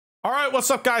All right, what's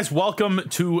up, guys? Welcome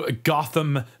to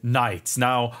Gotham Knights.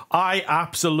 Now, I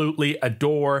absolutely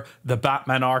adore the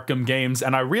Batman Arkham games,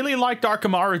 and I really liked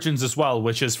Arkham Origins as well,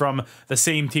 which is from the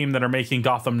same team that are making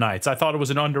Gotham Knights. I thought it was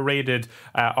an underrated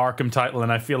Arkham title,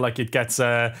 and I feel like it gets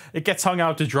hung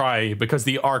out to dry because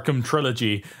the Arkham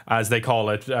trilogy, as they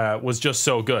call it, was just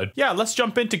so good. Yeah, let's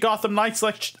jump into Gotham Knights.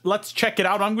 Let's check it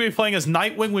out. I'm going to be playing as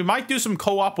Nightwing. We might do some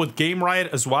co-op with Game Riot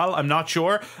as well. I'm not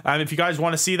sure. If you guys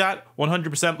want to see that,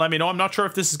 100% let me know. I'm not sure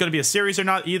if this is going to be a series or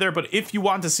not either, but if you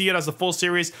want to see it as a full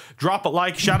series, drop a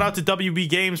like. Shout out to WB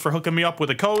Games for hooking me up with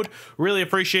a code. Really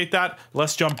appreciate that.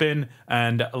 Let's jump in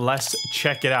and let's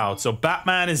check it out. So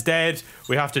Batman is dead.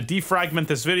 We have to defragment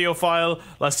this video file.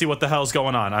 Let's see what the hell's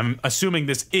going on. I'm assuming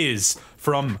this is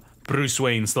from Bruce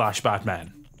Wayne /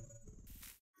 Batman.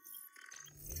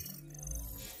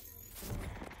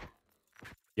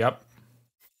 Yep.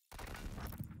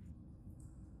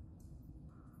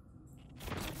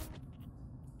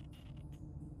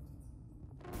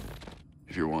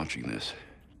 If you're watching this,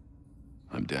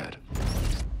 I'm dead.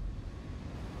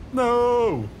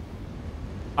 No!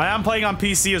 I am playing on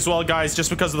PC as well, guys, just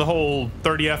because of the whole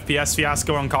 30 FPS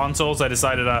fiasco on consoles. I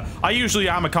decided, I usually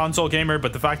am a console gamer,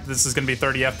 but the fact that this is going to be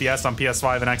 30 FPS on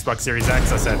PS5 and Xbox Series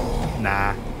X, I said,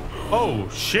 nah. Oh,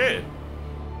 shit.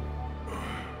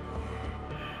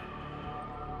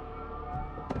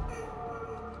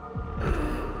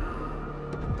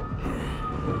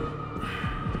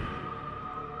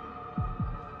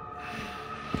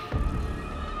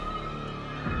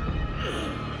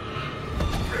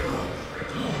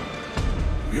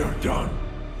 We are done,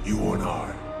 you and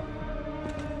I.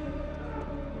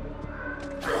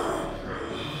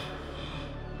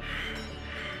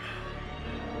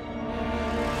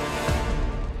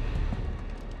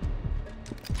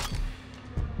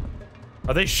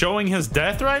 Are they showing his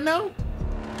death right now?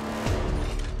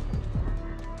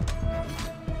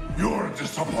 You're a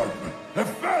disappointment, a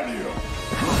failure.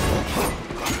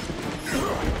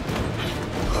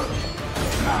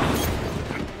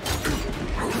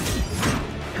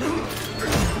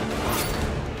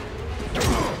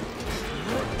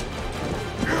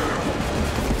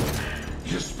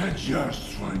 You spent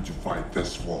years trying to fight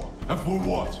this war, and for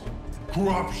what?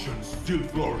 Corruption still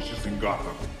flourishes in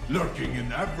Gotham, lurking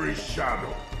in every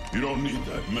shadow. You don't need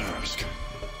that mask.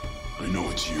 I know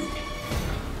it's you.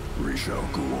 Ra's al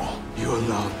Ghul. You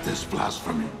allowed this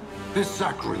blasphemy, this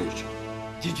sacrilege.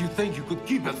 Did you think you could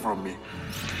keep it from me?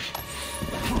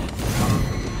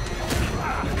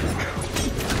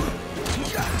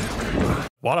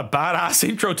 What a badass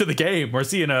intro to the game. We're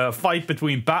seeing a fight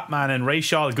between Batman and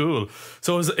Ra's al Ghul.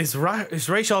 So is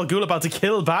Ra's al Ghul about to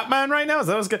kill Batman right now? Is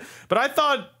that what's good? But I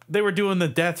thought they were doing the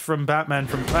death from Batman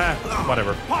from...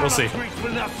 whatever. We'll see. Streets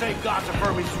will not save Gotham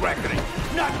from his reckoning.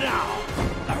 Not now!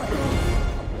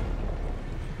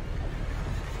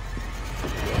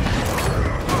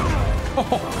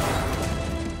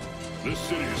 This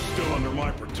city is still under my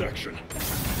protection.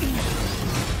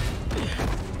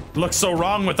 Looks so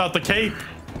wrong without the cape.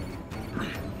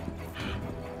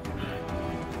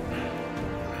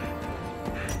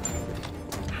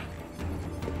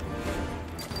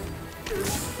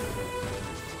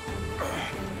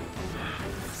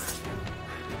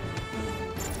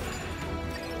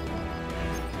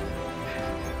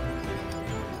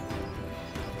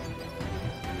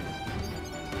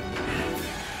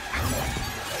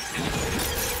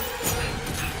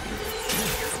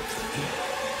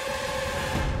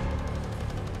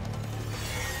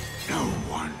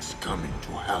 Coming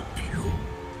to help you.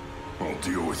 I'll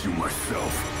deal with you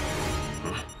myself.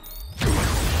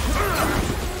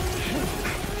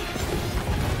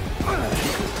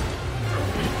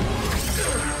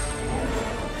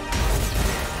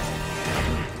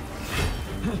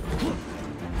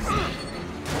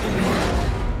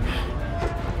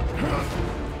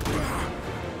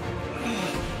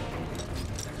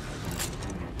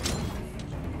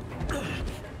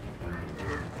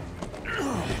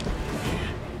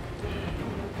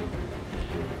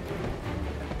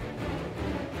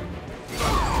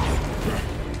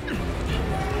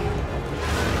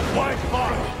 White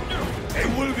fire! It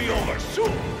will be over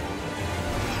soon!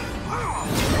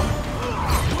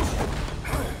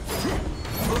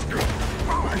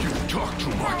 You talk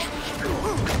too much.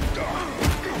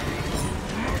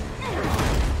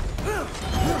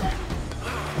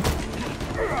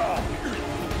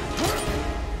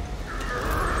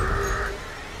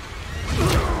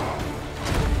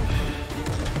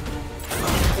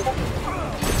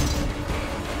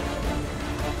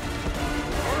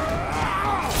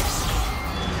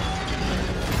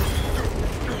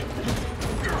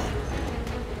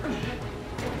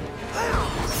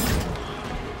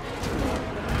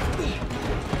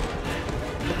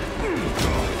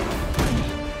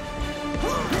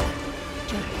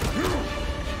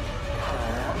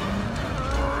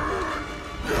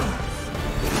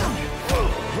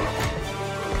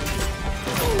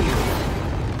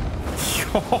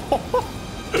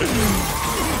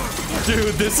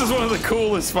 Dude, this is one of the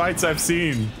coolest fights I've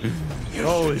seen.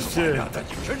 Holy shit. That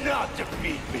you cannot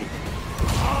defeat me.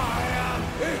 I am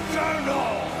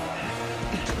eternal.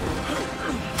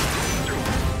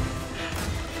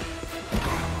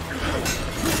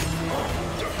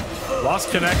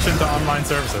 Lost connection to online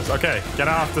services. Okay, get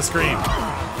off the screen.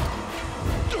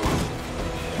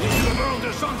 The world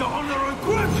is under honor and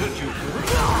gratitude.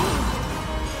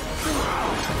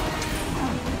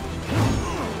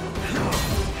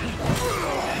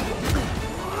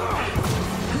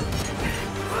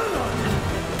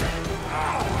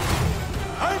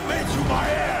 I made you my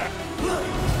heir.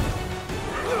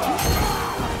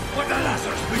 What the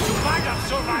Lazarus will you might have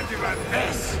survived even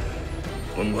this?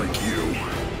 Unlike you,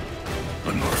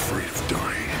 I'm not afraid of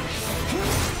dying.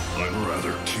 I'd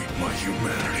rather keep my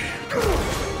humanity.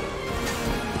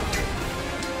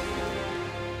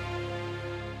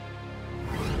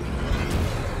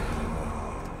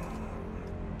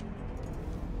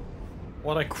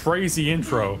 What a crazy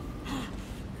intro.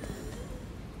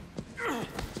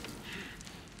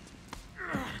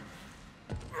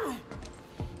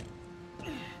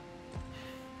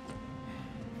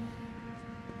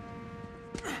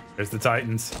 There's the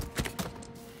Titans.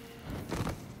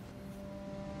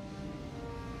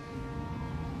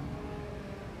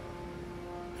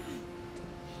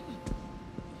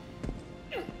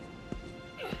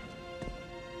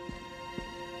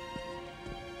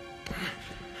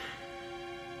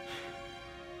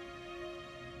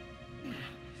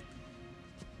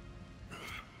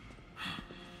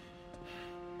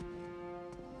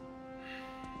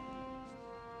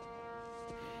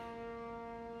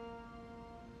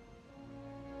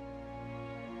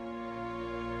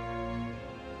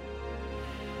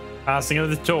 Passing of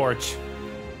the torch.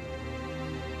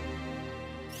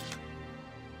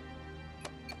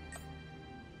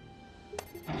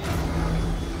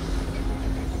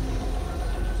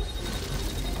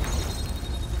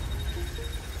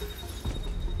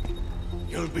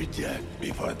 You'll be dead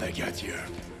before they get here.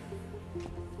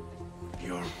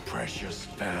 Your precious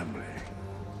family.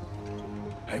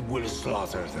 I will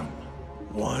slaughter them,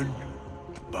 one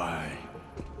by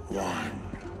one.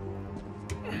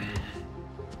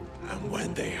 And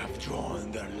when they have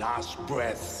drawn their last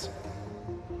breaths,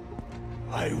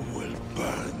 I will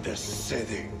burn the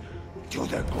city to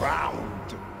the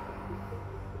ground.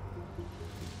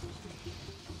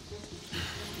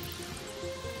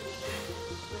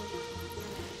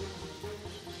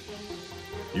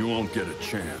 You won't get a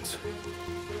chance.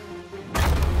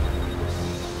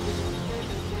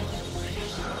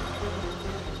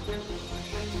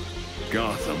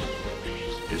 Gotham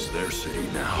is their city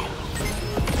now.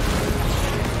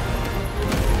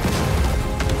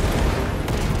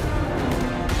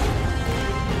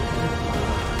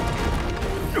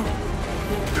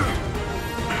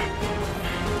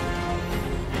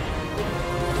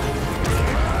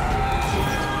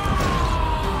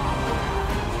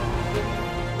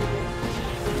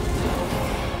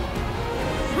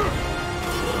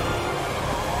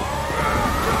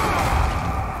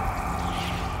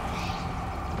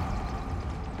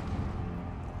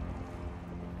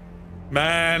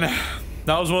 Man,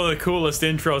 that was one of the coolest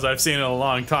intros I've seen in a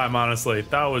long time, honestly.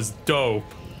 That was dope.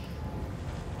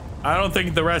 I don't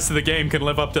think the rest of the game can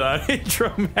live up to that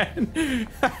intro, man.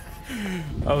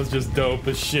 That was just dope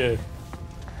as shit.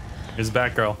 Here's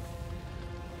Batgirl.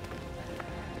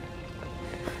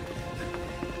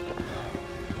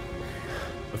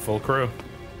 The full crew.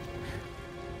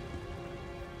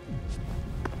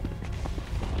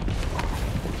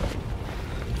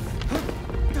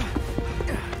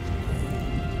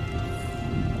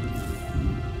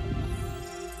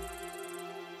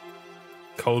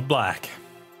 Code Black.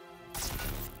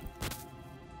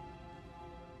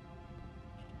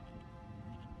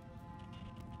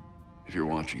 If you're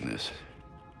watching this,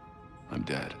 I'm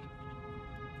dead.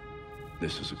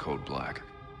 This is a Code Black.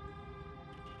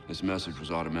 This message was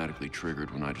automatically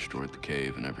triggered when I destroyed the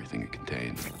cave and everything it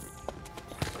contained.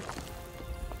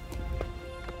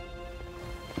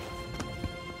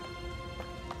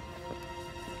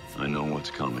 I know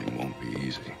what's coming won't be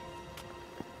easy.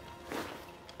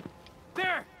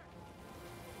 There!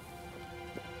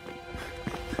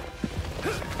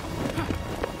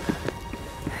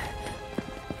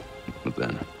 But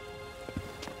then...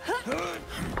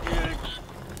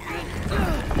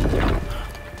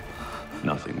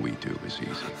 nothing we do is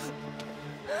easy.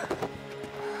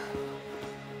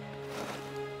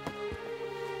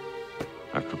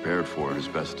 I've prepared for it as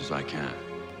best as I can.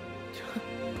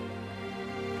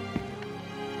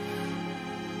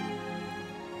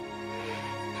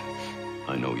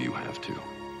 I know you have too.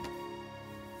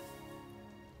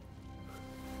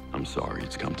 I'm sorry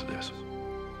it's come to this.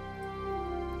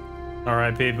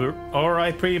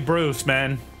 R.I.P. Bruce,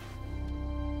 man.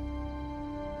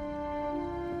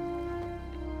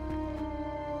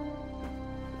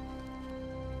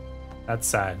 That's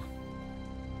sad.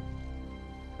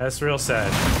 That's real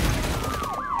sad.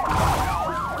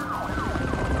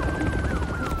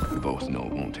 We both know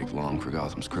it won't take long for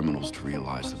Gotham's criminals to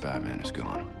realize the Batman is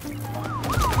gone.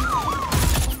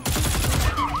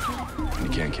 And you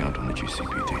can't count on the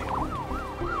GCPD.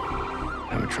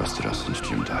 Haven't trusted us since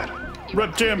Jim died.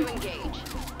 Rip Jim.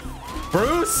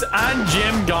 Bruce and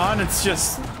Jim gone.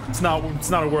 It's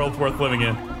not a world worth living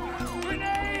in.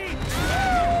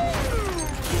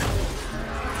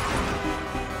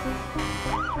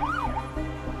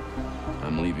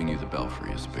 I'm leaving you the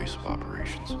Belfry as the base of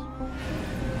operations.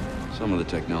 Some of the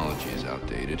technology is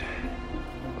outdated,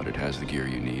 but it has the gear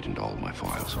you need and all of my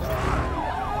files.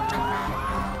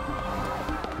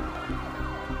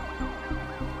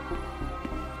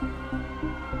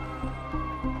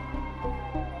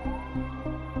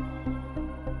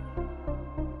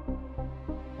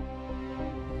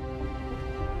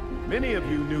 Many of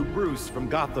you knew Bruce from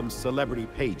Gotham's celebrity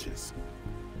pages.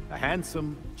 A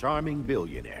handsome, charming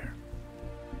billionaire.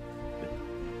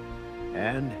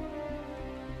 And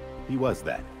he was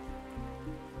that.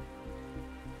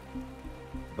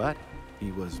 But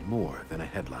he was more than a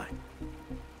headline.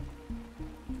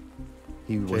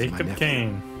 He was my Jacob nephew.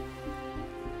 Kane.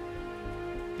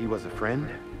 He was a friend,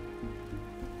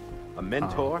 a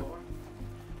mentor,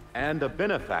 and a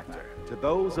benefactor to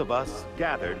those of us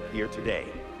gathered here today.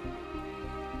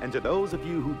 And to those of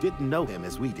you who didn't know him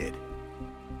as we did,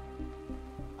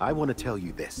 I want to tell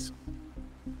you this.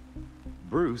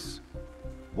 Bruce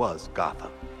was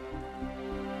Gotham.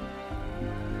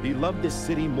 He loved this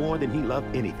city more than he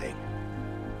loved anything.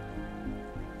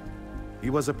 He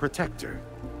was a protector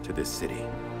to this city.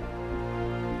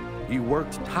 He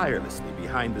worked tirelessly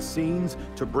behind the scenes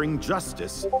to bring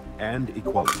justice and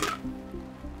equality.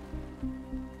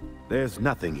 There's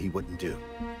nothing he wouldn't do.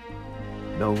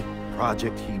 No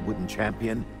project he wouldn't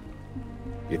champion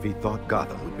if he thought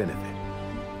Gotham would benefit.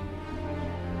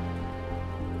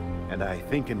 And I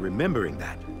think in remembering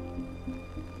that,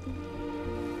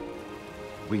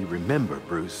 we remember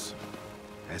Bruce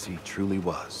as he truly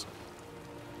was.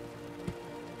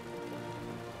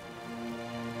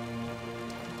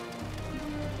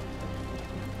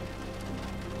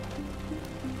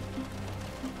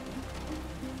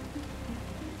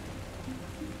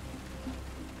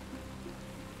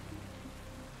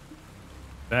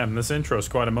 Damn, this intro is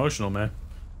quite emotional, man.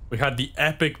 We had the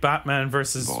epic Batman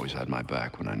versus... You've always had my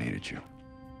back when I needed you.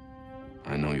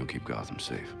 I know you'll keep Gotham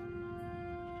safe.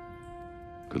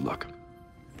 Good luck.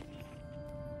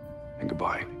 And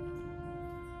goodbye.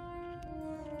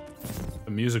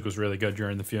 The music was really good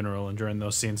during the funeral and during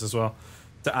those scenes as well,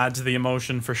 to add to the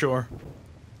emotion for sure.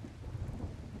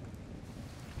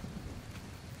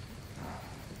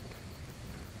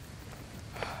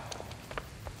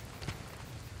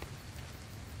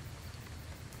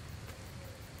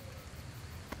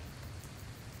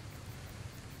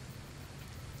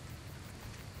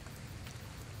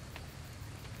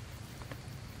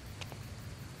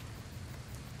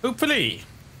 Hopefully.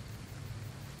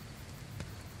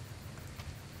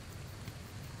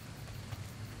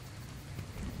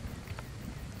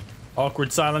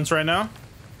 Awkward silence right now.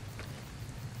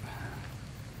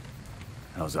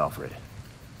 How's Alfred?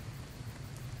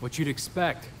 What you'd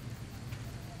expect.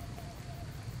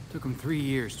 Took him 3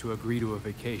 years to agree to a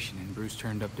vacation, and Bruce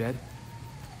turned up dead.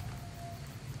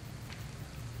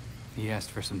 He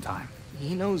asked for some time.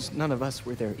 He knows none of us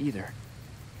were there either,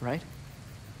 right?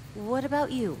 What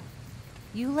about you?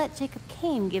 You let Jacob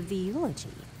Kane give the eulogy.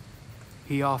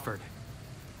 He offered.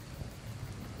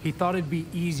 He thought it'd be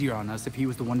easier on us if he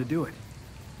was the one to do it.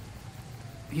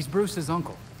 He's Bruce's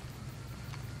uncle.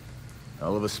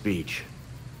 Hell of a speech.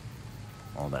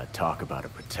 All that talk about a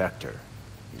protector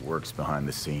who works behind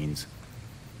the scenes.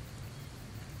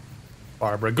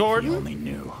 Barbara He Gordon. only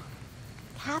knew.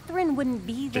 Catherine wouldn't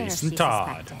be there, Jason she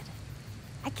Todd. suspected.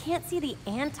 I can't see the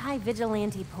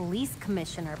anti-vigilante police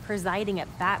commissioner presiding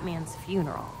at Batman's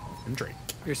funeral. And Drake.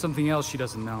 Here's something else she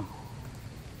doesn't know.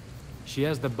 She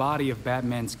has the body of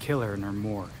Batman's killer in her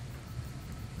morgue.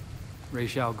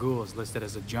 Ra's al Ghul is listed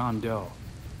as a John Doe,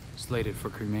 slated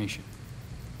for cremation.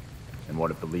 And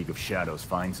what if the League of Shadows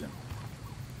finds him?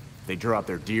 If they drop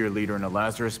their dear leader in a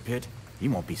Lazarus pit, he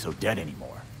won't be so dead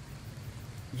anymore.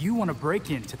 You want to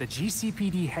break into the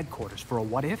GCPD headquarters for a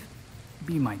what-if?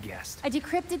 Be my guest. I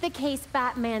decrypted the case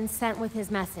Batman sent with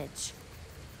his message.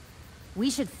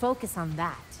 We should focus on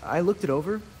that. I looked it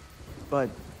over, but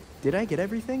did I get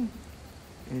everything?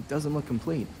 and it doesn't look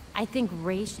complete. I think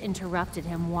Raish interrupted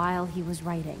him while he was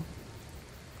writing.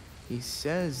 He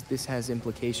says this has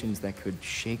implications that could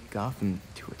shake Gotham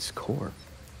to its core.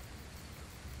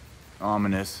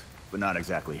 Ominous, but not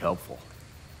exactly helpful.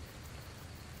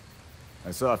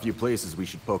 I saw a few places we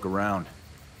should poke around.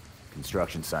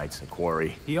 Construction sites, a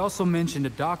quarry. He also mentioned a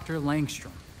Dr.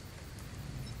 Langstrom.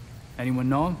 Anyone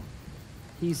know him?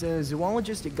 He's a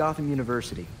zoologist at Gotham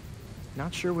University.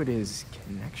 Not sure what his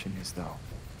connection is, though.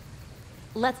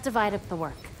 Let's divide up the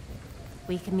work.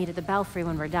 We can meet at the Belfry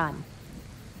when we're done.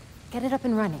 Get it up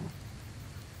and running.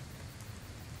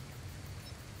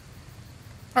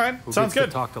 All right, Who sounds gets good.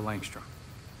 to talk to Langstrom?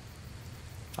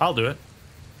 I'll do it.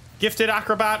 Gifted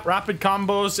acrobat, rapid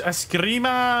combos,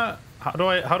 eskrima. How do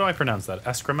I pronounce that?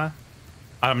 Eskrima?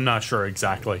 I'm not sure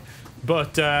exactly,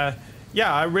 but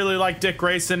yeah, I really like Dick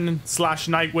Grayson /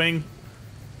 Nightwing.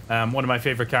 One of my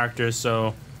favorite characters,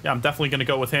 so yeah, I'm definitely gonna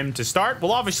go with him to start.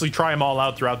 We'll obviously try them all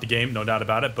out throughout the game, no doubt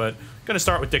about it, but gonna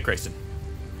start with Dick Grayson.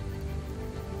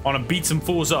 I wanna beat some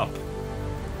fools up.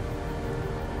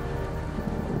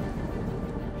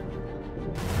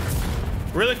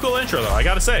 Really cool intro, though, I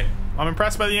gotta say. I'm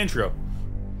impressed by the intro.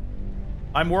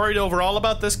 I'm worried overall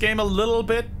about this game a little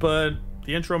bit, but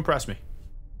the intro impressed me.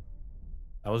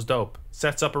 That was dope.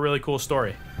 Sets up a really cool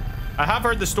story. I have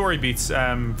heard the story beats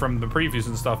from the previews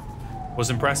and stuff was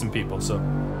impressing people, so...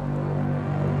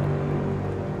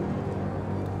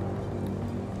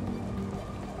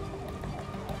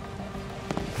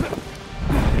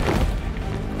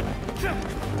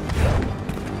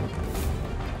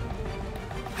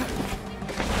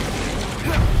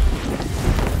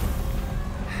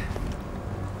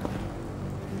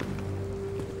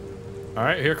 All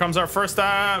right, here comes our first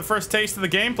taste of the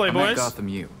gameplay, I'm boys. at Gotham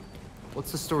U.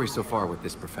 What's the story so far with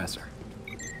this professor?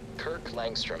 Kirk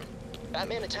Langstrom.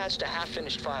 Batman attached a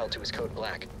half-finished file to his code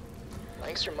black.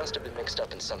 Langstrom must have been mixed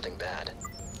up in something bad.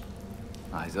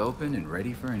 Eyes open and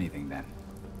ready for anything, then.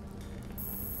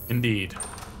 Indeed.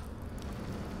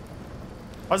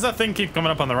 Why does that thing keep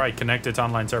coming up on the right? Connected to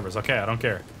online servers. Okay, I don't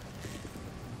care.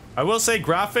 I will say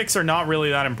graphics are not really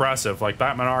that impressive. Like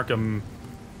Batman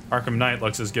Arkham Knight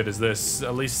looks as good as this,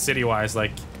 at least city-wise,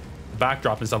 like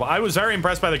backdrop and stuff. I was very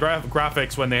impressed by the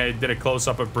graphics when they did a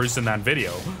close-up of Bruce in that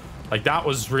video. Like, that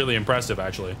was really impressive,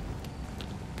 actually.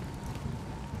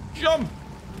 Jump!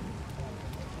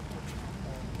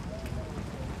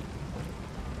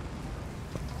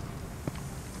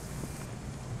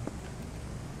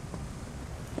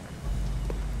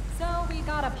 So we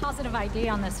got a positive ID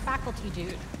on this faculty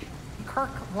dude, Kirk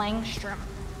Langstrom.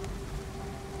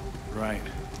 Right.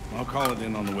 I'll call it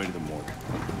in on the way to the morgue.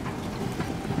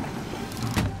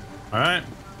 All right.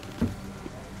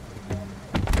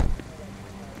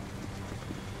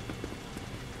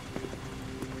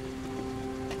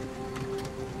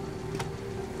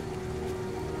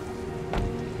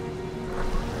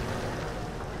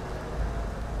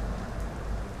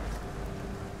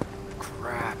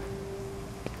 Crap.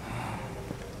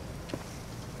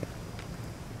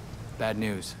 Bad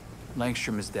news.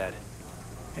 Langstrom is dead.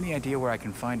 Any idea where I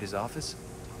can find his office?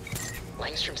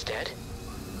 Langstrom's dead?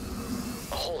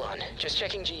 Hold on, just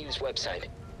checking GU's website.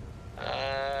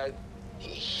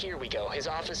 Here we go. His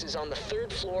office is on the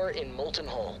 3rd floor in Molten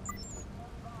Hall.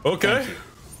 Okay.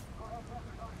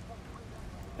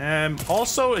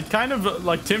 Also, it kind of,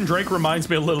 like, Tim Drake reminds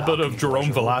me a little bit of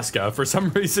Jerome Velasca for some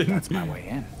reason. That's my way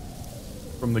in.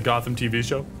 From the Gotham TV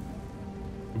show.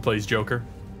 Who plays Joker.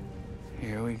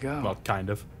 Here we go. Well, kind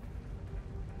of.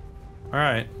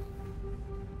 Alright.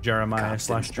 Jeremiah Cops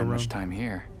didn't / spend Jerome. much time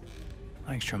here.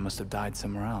 Langstrom must have died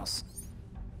somewhere else.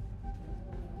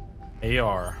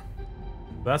 AR.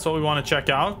 That's what we want to check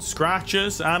out.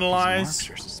 Scratches, analyze. These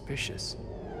marks are suspicious.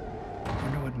 I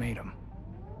wonder what made them.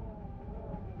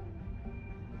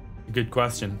 Good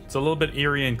question. It's a little bit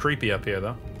eerie and creepy up here,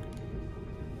 though.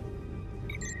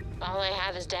 All I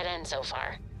have is dead end so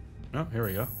far. Oh, here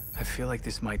we go. I feel like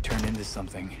this might turn into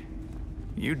something.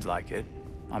 You'd like it.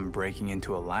 I'm breaking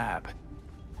into a lab.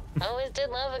 Always did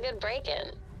love a good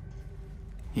break-in.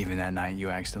 Even that night you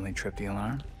accidentally tripped the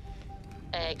alarm?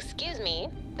 Excuse me,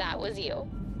 that was you.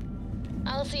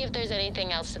 I'll see if there's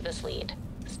anything else to this lead.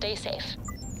 Stay safe.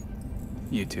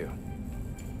 You too.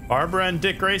 Barbara and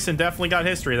Dick Grayson definitely got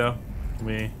history, though. Can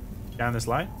we down this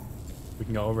light? We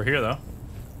can go over here, though.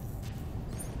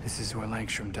 This is where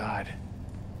Langstrom died.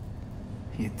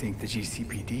 You'd think the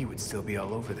GCPD would still be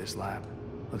all over this lab.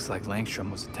 Looks like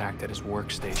Langstrom was attacked at his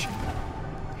workstation.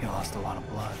 He lost a lot of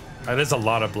blood. That is a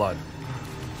lot of blood.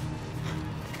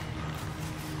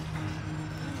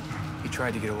 He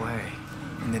tried to get away,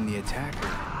 and then the attacker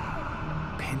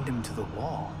pinned him to the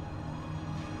wall.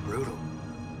 Brutal.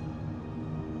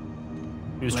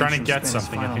 He was trying to get spent his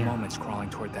something in final here. moments crawling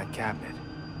toward that cabinet.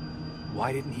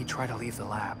 Why didn't he try to leave the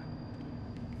lab?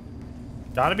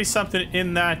 Gotta be something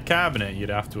in that cabinet, you'd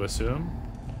have to assume.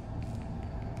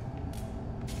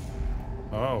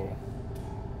 Oh.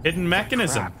 Hidden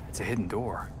mechanism. Crap, it's a hidden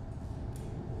door.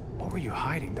 What were you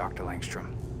hiding, Dr.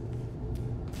 Langstrom?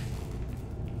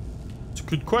 It's a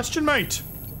good question, mate.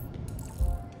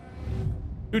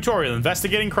 Tutorial,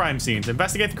 investigating crime scenes.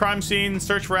 Investigate the crime scene,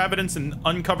 search for evidence, and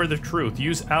uncover the truth.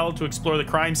 Use L to explore the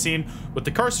crime scene. With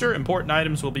the cursor, important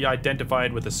items will be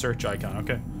identified with a search icon.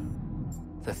 Okay.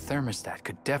 The thermostat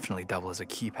could definitely double as a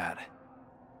keypad.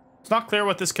 It's not clear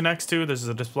what this connects to. This is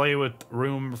a display with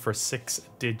room for 6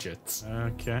 digits.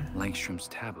 Okay. Langstrom's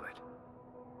tablet.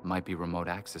 Might be remote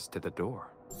access to the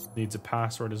door. Needs a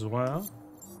password as well.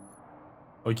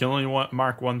 Oh, you can only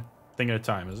mark one thing at a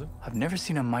time, is it? I've never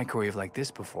seen a microwave like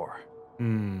this before.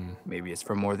 Maybe it's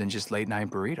for more than just late-night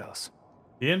burritos.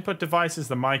 The input device is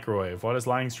the microwave. What is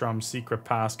Langstrom's secret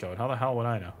passcode? How the hell would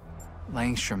I know?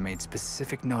 Langstrom made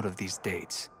specific note of these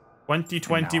dates.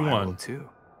 2021. And now I will too.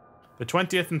 The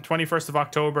 20th and 21st of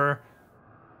October.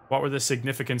 What were the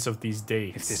significance of these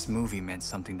dates? If this movie meant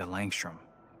something to Langstrom,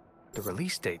 the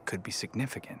release date could be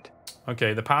significant.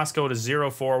 Okay, the passcode is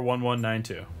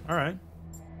 041192. All right.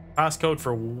 Passcode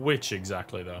for which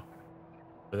exactly, though?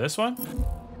 For this one?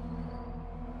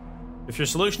 If your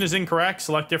solution is incorrect,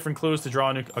 select different clues to draw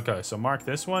a new... Okay, so mark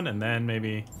this one, and then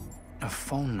maybe... A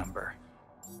phone number.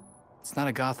 It's not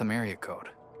a Gotham area code.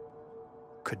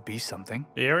 Could be something.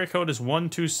 The area code is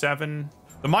 127.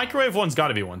 The microwave one's got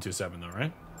to be 127, though,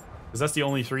 right? Because that's the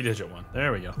only 3-digit one.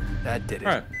 There we go. That did it.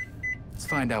 All right. Let's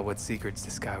find out what secrets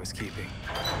this guy was keeping.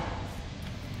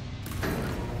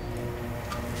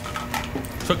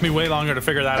 Took me way longer to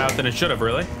figure that out than it should have,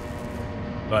 really.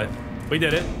 But we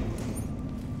did it.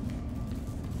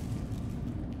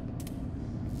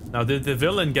 Now, did the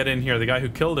villain get in here? The guy who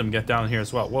killed him get down here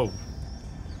as well? Whoa.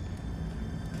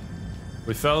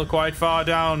 We fell quite far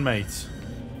down, mate.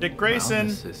 Dick Grayson.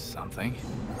 Well, this is something.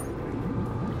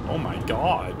 Oh my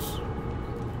god.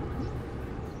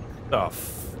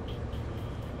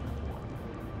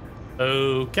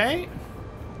 Okay.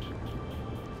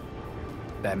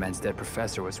 Batman's dead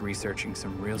professor was researching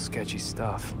some real sketchy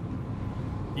stuff.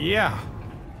 Yeah.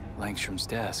 Langstrom's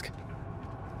desk.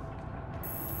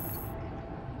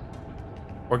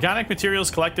 Organic materials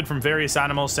collected from various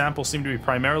animals. Samples seem to be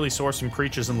primarily sourced from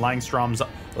creatures in Langstrom's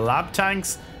lab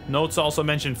tanks. Notes also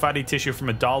mention fatty tissue from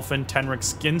a dolphin, tenric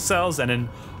skin cells, and an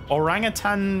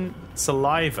orangutan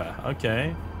saliva.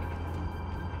 Okay.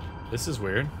 This is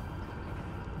weird.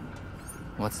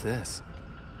 What's this?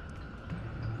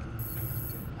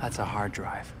 That's a hard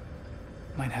drive.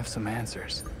 Might have some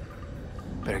answers.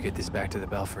 Better get this back to the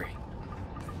Belfry.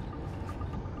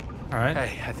 All right.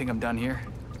 Hey, I think I'm done here.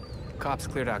 Cops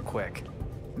cleared out quick.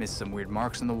 Missed some weird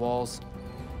marks on the walls,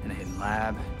 and a hidden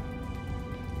lab,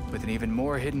 with an even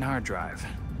more hidden hard drive.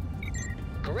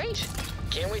 Great!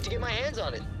 Can't wait to get my hands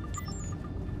on it.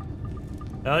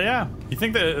 Hell yeah. You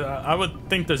think that... I would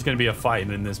think there's going to be a fight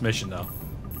in this mission, though.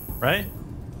 Right?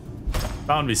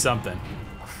 Bound to be something.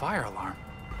 A fire alarm.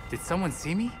 Did someone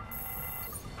see me?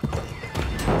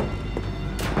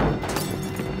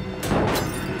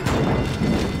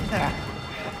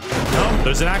 No,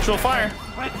 there's an actual fire.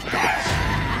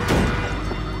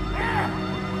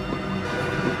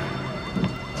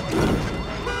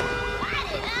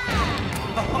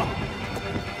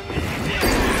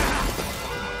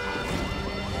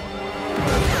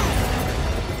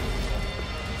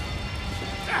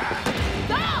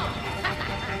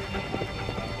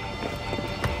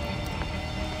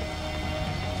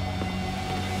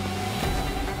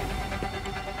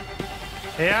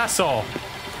 Hey, asshole.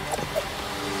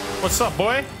 What's up,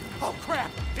 boy? Oh,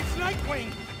 crap. It's Nightwing.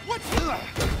 What's...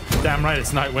 Damn right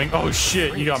it's Nightwing. Oh,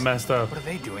 shit. You got messed up. What are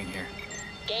they doing here?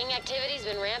 Gang activity's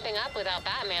been ramping up without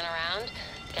Batman around.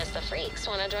 Guess the freaks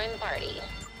want to join the party.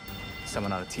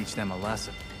 Someone ought to teach them a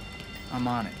lesson. I'm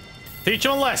on it. Teach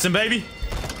them a lesson, baby.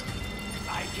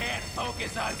 I can't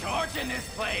focus on torching this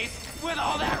place with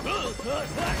all that...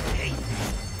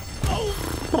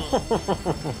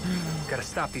 Gotta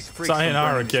stop these freaks Sayonara,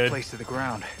 from burning kid. this place to the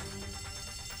ground.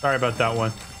 Sorry about that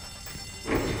one.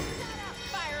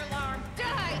 Fire alarm!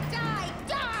 Die! Die!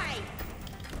 Die!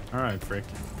 All right, freak.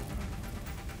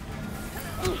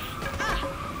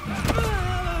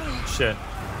 Shit.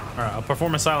 All right, I'll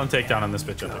perform a silent takedown on this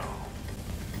bitch up there.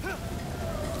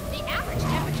 The average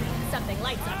temperature when something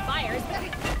lights on fire is...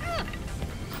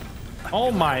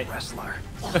 Oh my. Wrestler.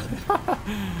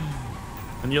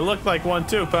 And you look like one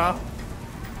too, pal.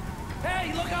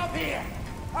 Hey, look up here!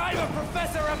 I'm a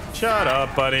professor of... Shut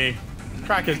up, buddy.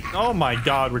 Crack it. Oh my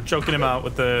god, we're choking him out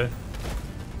with the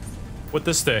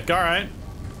stick. All right.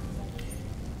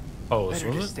 Oh,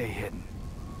 Better to stay hidden.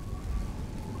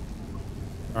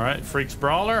 All right, freaks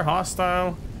brawler,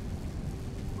 hostile.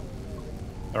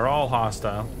 They're all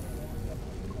hostile.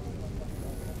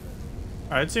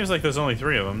 All right, it seems like there's only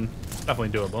 3 of them.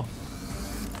 Definitely doable.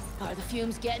 Are the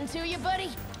fumes getting to you, buddy?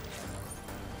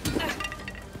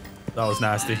 That was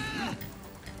nasty.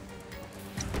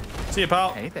 See you,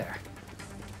 pal. Hey there.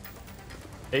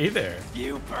 Hey there.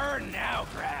 You burn now,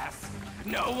 grass.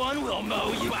 No one will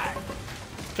mow you out.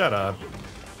 Shut up.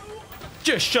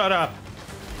 Just shut up.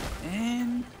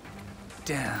 And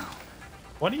down.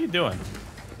 What are you doing?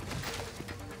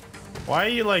 Why are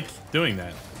you like doing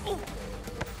that?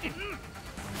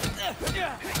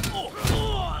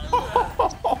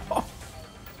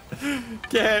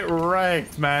 Get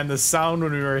wrecked, man. The sound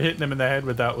when we were hitting him in the head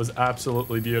with that was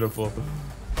absolutely beautiful.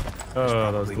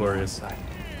 Oh, that was glorious.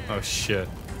 Oh, shit.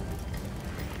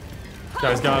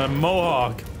 Guy's got a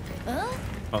mohawk. Huh?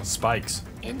 Oh, spikes.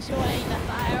 Enjoying the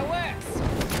fireworks.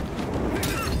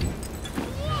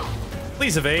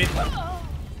 Please evade.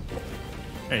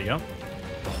 There you go.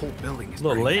 The whole building is a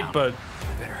little late, out. but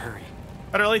Better hurry.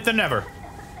 better late than never.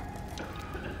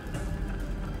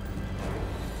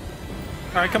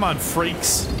 All right, come on,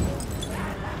 freaks.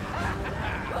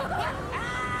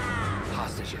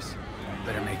 Hostages.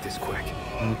 Better make this quick.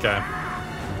 Okay.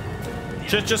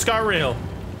 Shit just got real.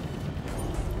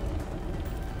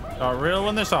 Got real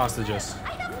when there's hostages.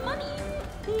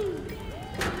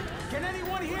 Can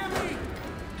anyone hear me?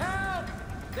 Help!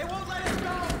 They won't let us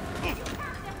go.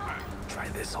 Try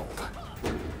this hold.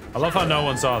 I love how no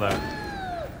one saw that.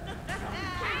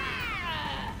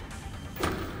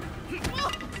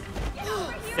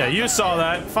 Yeah, you saw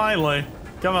that. Finally.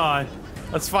 Come on.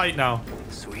 Let's fight now.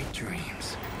 Sweet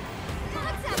dreams.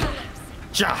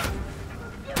 Ja.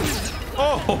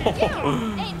 Oh,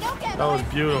 that was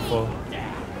beautiful.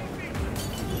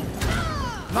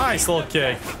 Nice little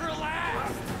kick.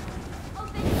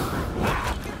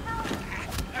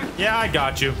 Yeah, I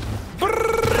got you.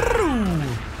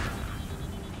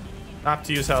 Have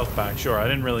to use health back. Sure, I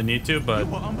didn't really need to, but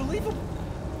Unbelievable.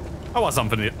 I was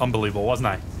unbelievable,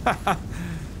 wasn't I?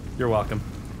 You're welcome.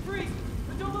 Freeze!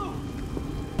 Don't move.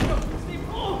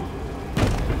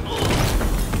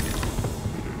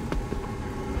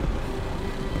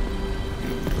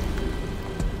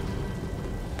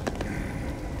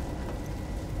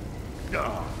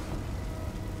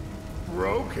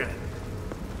 Broken.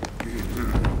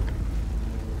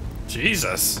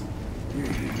 Jesus.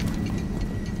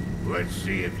 Let's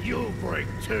see if you'll break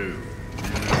too.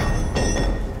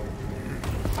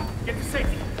 Get to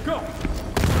safety. Go.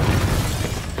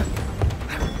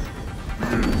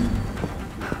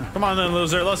 Come on then,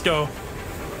 loser. Let's go.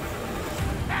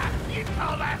 You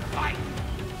call that fight?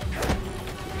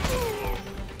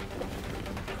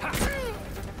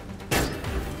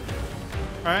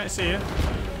 All right, see ya.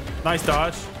 Nice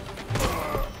dodge.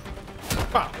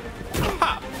 Pop,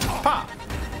 pop, pop,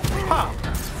 pop.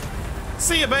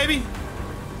 See ya, baby.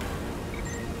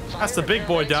 That's the big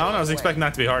boy down. I was expecting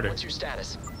that to be harder. What's your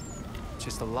status?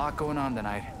 Just a lot going on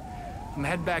tonight. I'm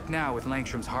head back now with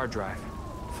Langstrom's hard drive.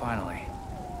 Finally.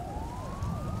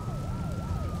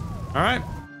 All right.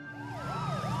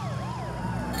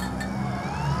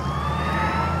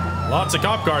 Lots of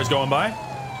cop cars going by.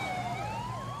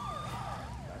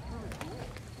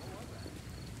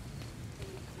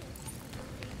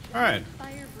 All right.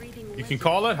 You can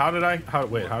call it. How do I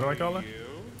call it?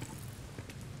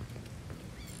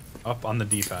 Up on the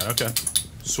D-pad. Okay.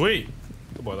 Sweet.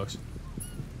 Good boy, looks.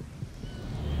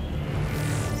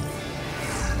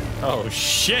 Oh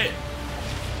shit.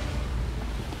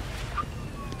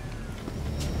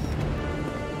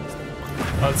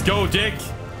 Let's go, Dick.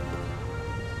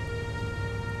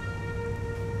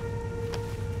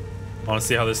 I want to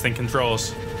see how this thing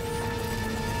controls.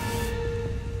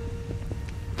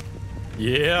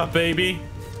 Yeah, baby.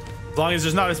 As long as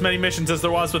there's not as many missions as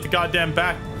there was with the goddamn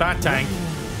bat tank.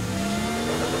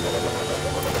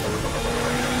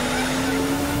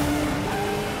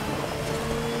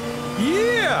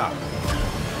 Yeah.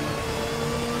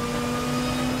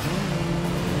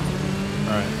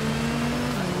 All right.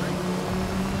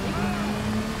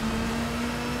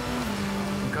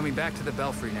 I'm coming back to the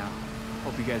Belfry now.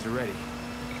 Hope you guys are ready.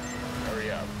 Hurry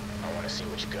up. I want to see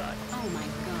what you got. Oh my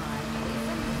god.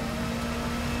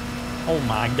 Oh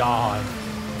my god.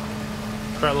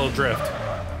 Try a little drift.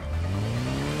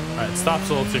 Alright, it stops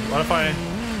a little too. What if I...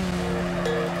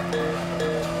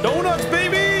 Donuts,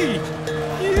 baby!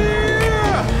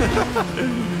 Yeah!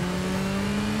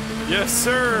 Yes,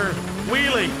 sir.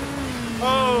 Wheelie.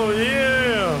 Oh,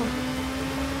 yeah.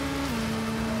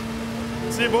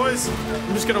 See you, boys.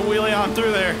 I'm just going to wheelie on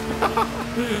through there.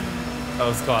 That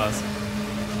was class.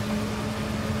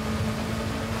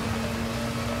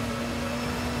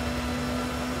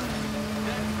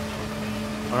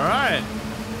 All right.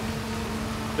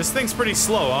 This thing's pretty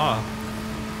slow, huh?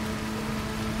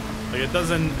 Like it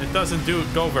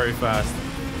doesn't go very fast.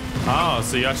 Oh,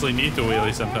 so you actually need to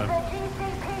wheelie sometime.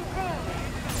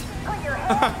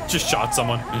 Just shot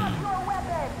someone.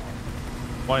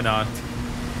 Why not?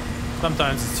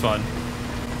 Sometimes it's fun.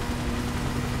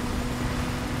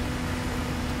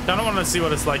 I don't want to see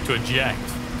what it's like to eject.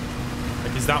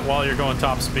 Like, is that while you're going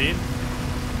top speed?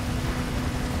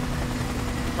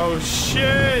 Oh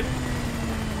shit!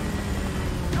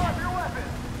 Drop your weapon.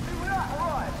 Do not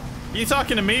run. You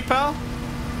talking to me, pal?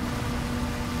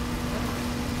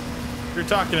 If you're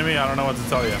talking to me, I don't know what to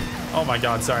tell you. Oh my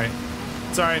god, sorry.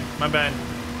 Sorry, my bad.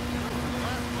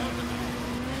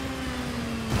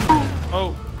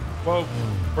 Oh, whoa,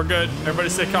 we're good. Everybody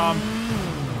stay calm.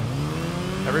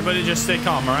 Everybody just stay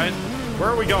calm, all right? Where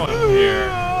are we going? Here.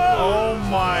 Oh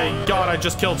my god, I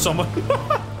just killed someone.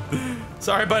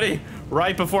 Sorry, buddy.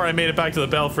 Right before I made it back to the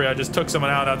belfry, I just took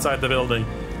someone out outside the building.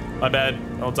 My bad.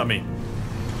 Oh, it's on me.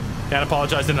 Can't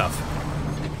apologize enough.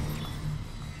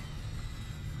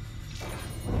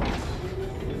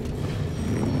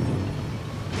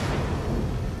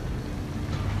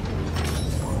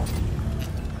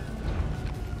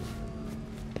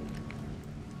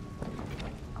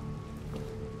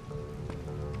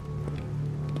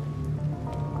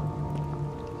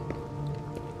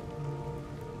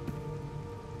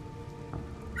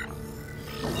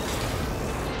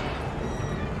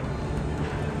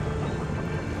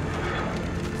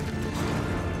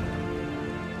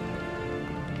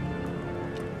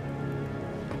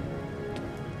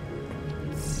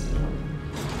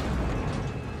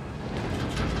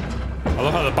 I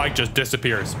love how the bike just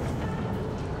disappears.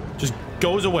 Just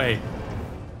goes away.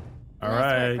 All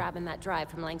right. Grabbing that drive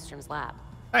from Langstrom's lab.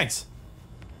 Thanks.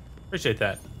 Appreciate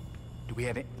that. Do we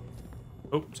have it?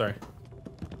 Oh, sorry.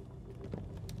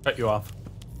 Cut you off.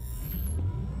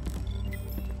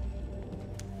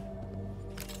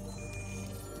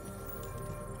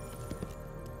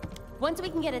 Once we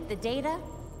can get at the data,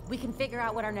 we can figure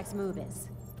out what our next move is.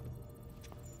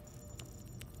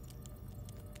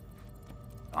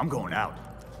 I'm going out.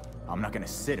 I'm not gonna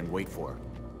sit and wait for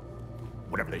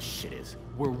whatever this shit is.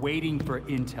 We're waiting for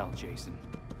intel, Jason.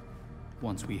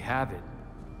 Once we have it,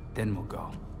 then we'll go.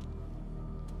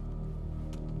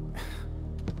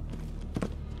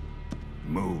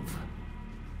 Move.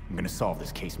 I'm gonna solve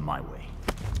this case my way.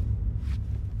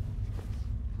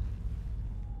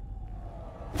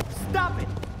 Stop it!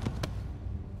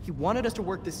 He wanted us to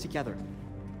work this together.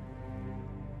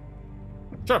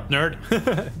 Shut up,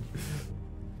 nerd.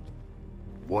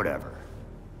 Whatever.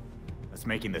 That's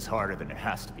making this harder than it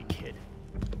has to be, kid.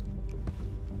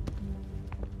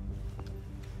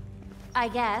 I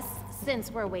guess,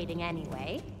 since we're waiting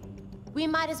anyway, we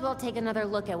might as well take another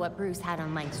look at what Bruce had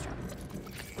on Langstrom.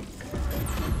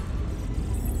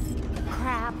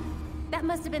 Crap. That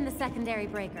must have been the secondary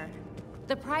breaker.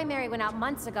 The primary went out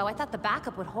months ago. I thought the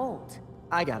backup would hold.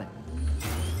 I got it.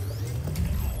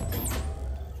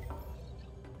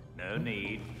 No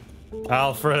need.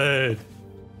 Alfred.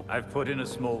 I've put in a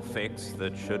small fix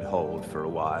that should hold for a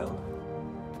while.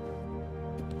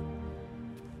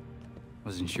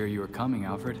 Wasn't sure you were coming,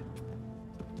 Alfred.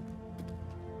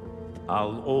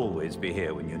 I'll always be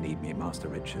here when you need me, Master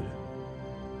Richard.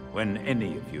 When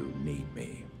any of you need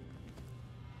me.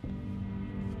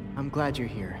 I'm glad you're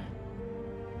here.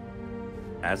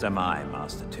 As am I,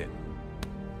 Master Tim.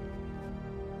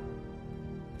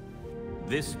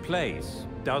 This place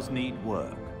does need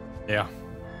work. Yeah.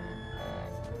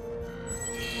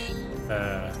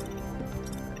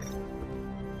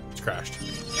 It's crashed.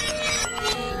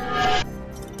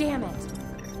 Damn it.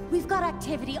 We've got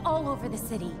activity all over the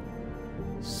city.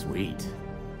 Sweet.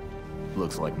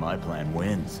 Looks like my plan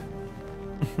wins.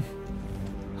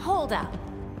 Hold up.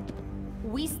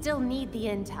 We still need the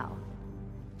intel.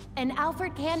 And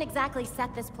Alfred can't exactly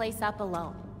set this place up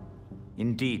alone.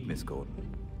 Indeed, Miss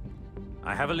Gordon.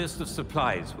 I have a list of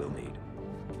supplies we'll need.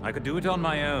 I could do it on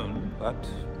my own, but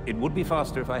it would be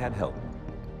faster if I had help.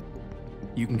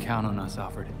 You can count on us,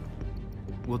 Alfred.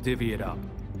 We'll divvy it up.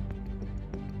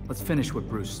 Let's finish what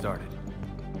Bruce started.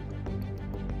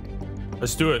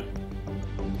 Let's do it.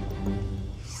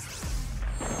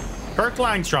 Kirk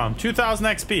Langstrom, 2000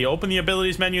 XP. Open the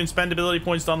abilities menu and spend ability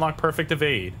points to unlock perfect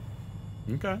evade.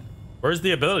 Okay. Where's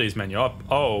the abilities menu? Up.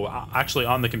 Oh, actually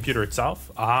on the computer itself?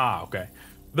 Ah, okay.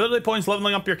 Ability points,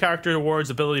 leveling up your character rewards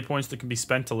ability points that can be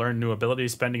spent to learn new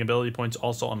abilities. Spending ability points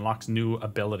also unlocks new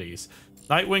abilities.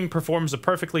 Nightwing performs a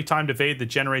perfectly timed evade that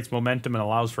generates momentum and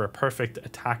allows for a perfect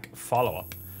attack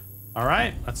follow-up. All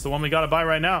right, that's the one we gotta buy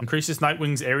right now. Increases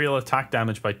Nightwing's aerial attack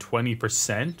damage by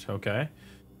 20%. Okay.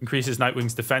 Increases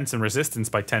Nightwing's defense and resistance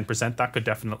by 10%. That could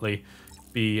definitely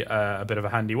be a bit of a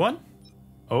handy one.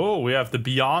 Oh, we have the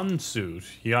Beyond suit.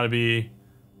 You gotta be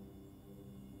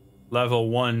level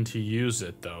 1 to use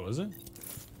it, though, is it?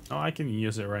 Oh, I can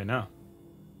use it right now.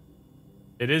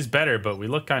 It is better, but we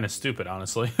look kind of stupid,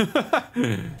 honestly.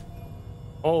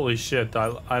 Holy shit,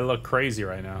 I look crazy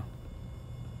right now.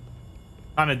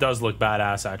 Kind of does look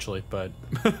badass, actually, but...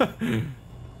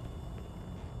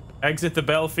 Exit the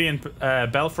Belfry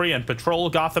and patrol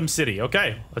Gotham City.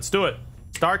 Okay, let's do it.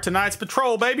 Start tonight's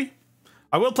patrol, baby.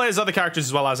 I will play as other characters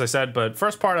as well, as I said, but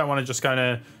first part I want to just kind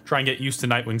of try and get used to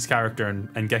Nightwing's character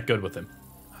and get good with him.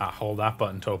 Hold that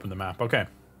button to open the map. Okay.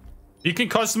 You can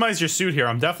customize your suit here.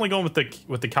 I'm definitely going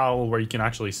with the cowl where you can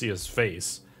actually see his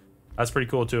face. That's pretty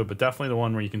cool too, but definitely the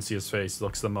one where you can see his face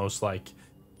looks the most like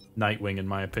Nightwing in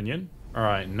my opinion. All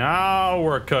right, now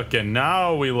we're cooking.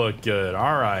 Now we look good.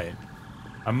 All right.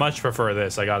 I much prefer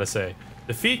this, I gotta say.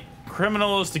 Defeat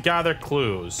criminals to gather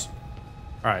clues.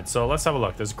 All right, so let's have a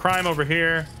look. There's a crime over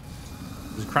here.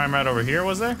 There's a crime right over here,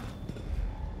 was there?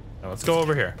 Now let's go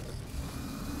over here.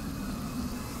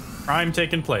 Crime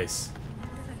taking place.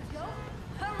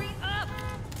 Hurry up!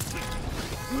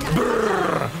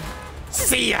 Brrr.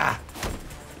 See ya!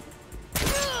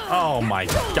 Oh my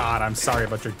god, I'm sorry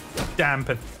about your damn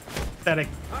pathetic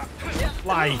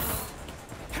life.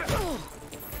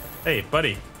 Hey,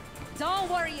 buddy. Don't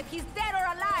worry if he's dead or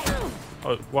alive.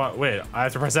 Oh, what? Wait, I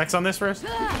have to press X on this first?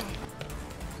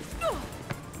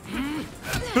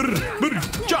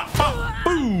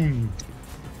 Boom!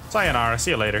 Sayonara,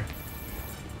 see you later.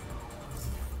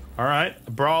 Alright,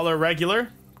 brawler regular.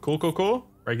 Cool, cool, cool.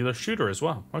 Regular shooter as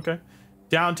well. Okay.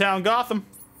 Downtown Gotham.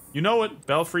 You know it.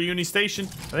 Belfry Uni Station.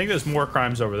 I think there's more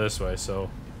crimes over this way,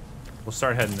 so we'll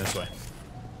start heading this way.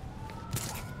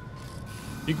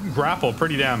 You can grapple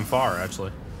pretty damn far,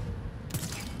 actually.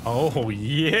 Oh,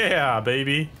 yeah,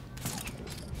 baby.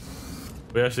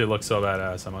 We actually look so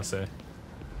badass, I must say.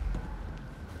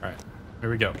 Alright, here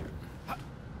we go.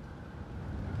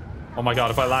 Oh my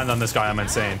god, if I land on this guy, I'm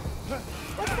insane.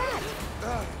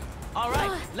 All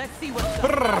right, let's see what's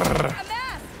up.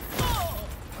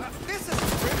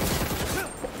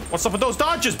 What's up with those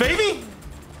dodges, baby?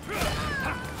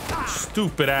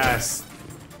 Stupid ass.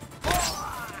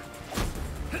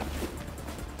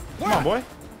 Come on, boy.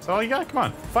 That's all you got? Come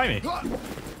on, fight me.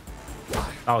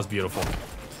 That was beautiful.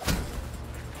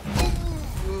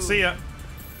 See ya.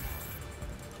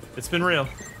 It's been real.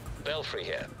 Belfry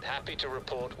here. Happy to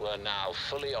report we're now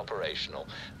fully operational.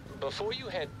 Before you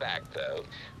head back, though...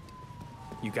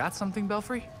 You got something,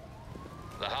 Belfry?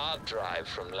 The hard drive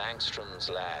from Langstrom's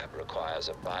lab requires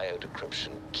a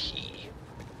biodecryption key.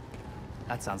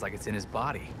 That sounds like it's in his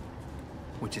body,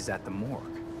 which is at the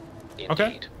morgue. Indeed.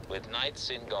 Okay. With nights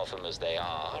in Gotham as they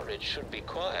are, it should be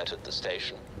quiet at the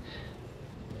station.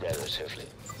 Relatively.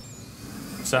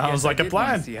 Sounds like a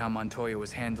plan. See how Montoya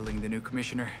was handling the new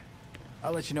commissioner.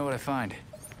 I'll let you know what I find.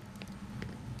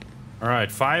 All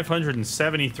right,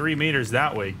 573 meters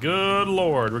that way. Good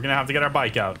lord, we're gonna have to get our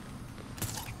bike out.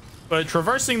 But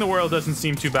traversing the world doesn't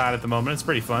seem too bad at the moment. It's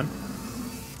pretty fun.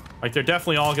 Like, they're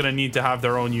definitely all gonna need to have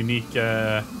their own unique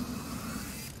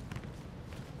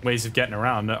ways of getting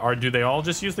around. Or do they all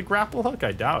just use the grapple hook?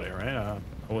 I doubt it, right? I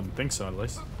wouldn't think so, at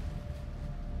least.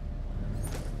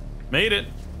 Made it.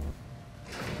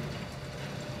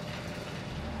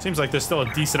 Seems like there's still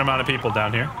a decent amount of people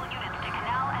down here.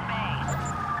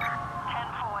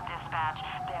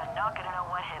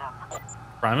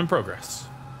 Crime in progress.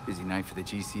 Busy night for the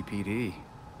GCPD.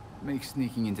 Makes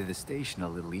sneaking into the station a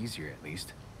little easier, at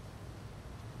least.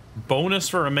 Bonus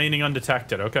for remaining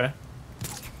undetected. Okay.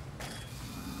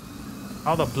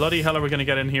 How the bloody hell are we gonna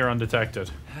get in here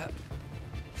undetected?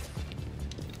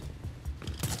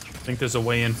 Think there's a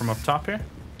way in from up top here?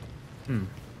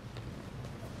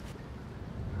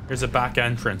 Here's a back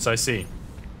entrance, I see.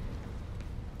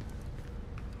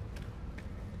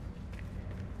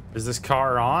 Is this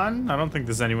car on? I don't think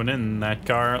there's anyone in that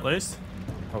car, at least.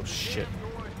 Oh, shit.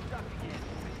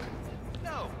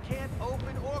 No, can't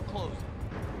open or close it.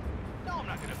 No, I'm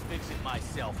not gonna fix it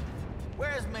myself.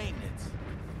 Where's maintenance?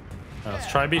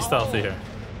 Let's try to be stealthy here.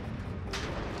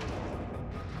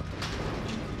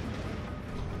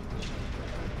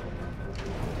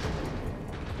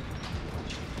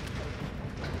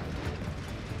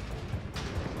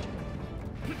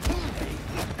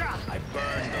 I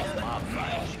burned those mob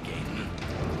files you gave me.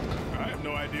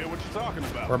 you talking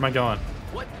about? Where am I going?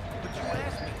 What? But you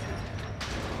asked me to.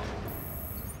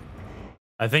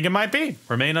 I think it might be.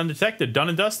 Remain undetected. Done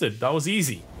and dusted. That was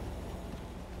easy.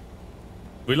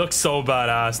 We look so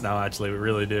badass now, actually. We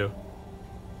really do.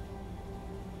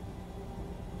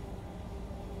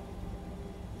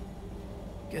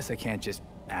 Guess I can't just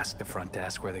ask the front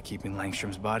desk where they're keeping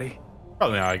Langstrom's body.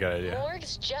 Probably not a good idea.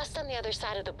 Morgue's just on the other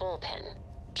side of the bullpen.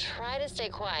 Try to stay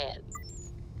quiet.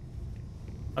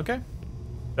 Okay.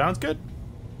 Sounds good.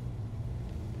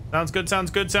 Sounds good,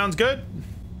 sounds good, sounds good.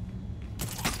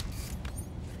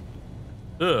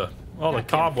 Ugh. All the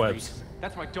cobwebs.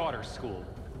 That's my daughter's school.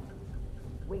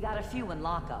 We got a few in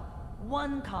lockup.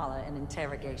 One collar in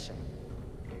interrogation.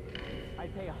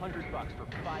 I'd pay $100 for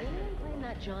 5 Anyone playing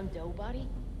that John Doe body?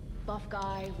 Buff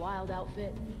guy, wild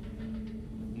outfit.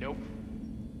 Nope.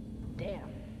 Damn.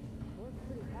 We're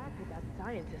pretty packed with that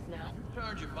scientist now.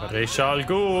 Ra's al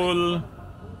Ghul.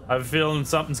 I have a feeling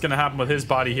something's gonna happen with his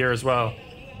body here as well.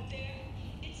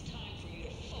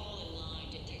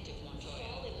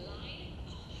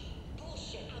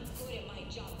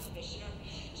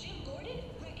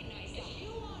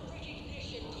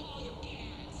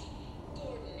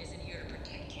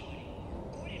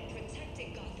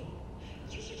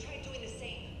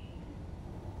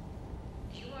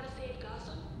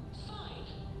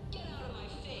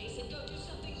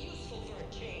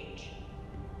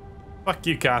 Fuck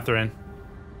you, Catherine.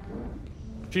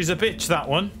 She's a bitch, that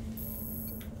one.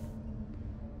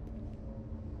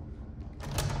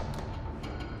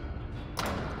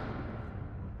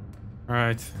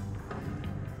 Alright.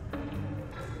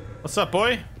 What's up,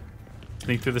 boy?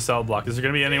 Sneak through the cell block. Is there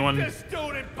gonna be anyone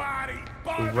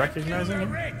who recognizing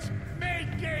him?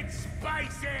 Make it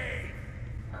spicy!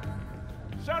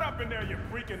 Shut up in there, you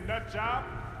freaking nut job!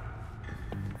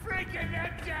 Freaking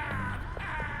nut job!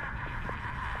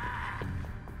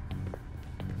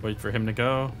 Wait for him to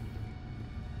go.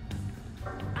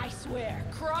 I swear,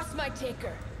 cross my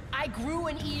ticker. I grew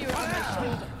an ear on my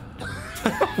shoulder.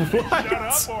 What? Shut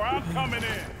up or I'm coming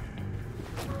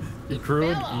in. You grew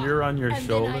an ear on your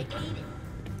shoulder?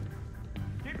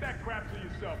 Keep that crap to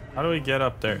yourself. How do we get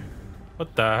up there?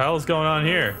 What the hell's going on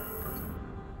here?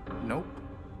 Nope.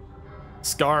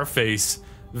 Scarface.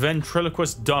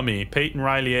 Ventriloquist dummy. Peyton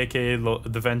Riley, aka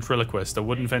the ventriloquist. A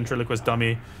wooden ventriloquist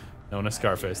dummy known as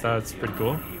Scarface. That's pretty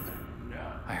cool.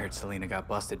 I heard Selina got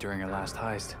busted during her last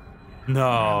heist. No.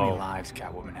 How many lives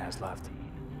Catwoman has left?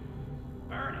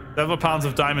 Several pounds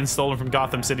of diamonds stolen from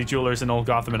Gotham City jewelers in Old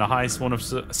Gotham in a heist. One of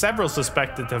several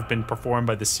suspected to have been performed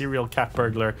by the serial cat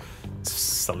burglar,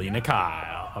 Selina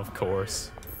Kyle, of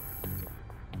course.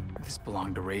 This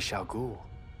belonged to Ra's al Ghul.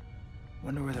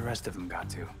 Wonder where the rest of them got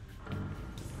to.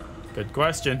 Good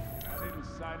question.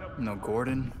 No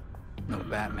Gordon, no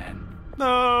Batman.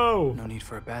 No! No need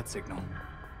for a bat signal.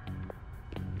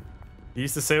 He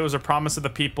used to say it was a promise of the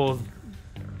people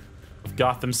of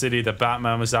Gotham City that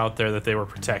Batman was out there, that they were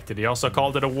protected. He also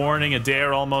called it a warning, a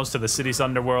dare almost, to the city's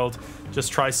underworld.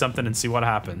 Just try something and see what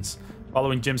happens.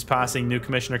 Following Jim's passing, new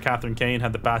Commissioner Catherine Kane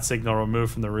had the bat signal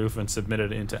removed from the roof and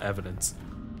submitted into evidence.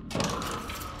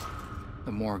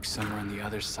 The morgue's somewhere on the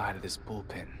other side of this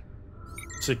bullpen.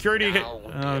 Security. A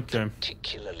Okay.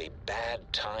 particularly bad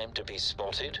time to be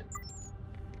spotted.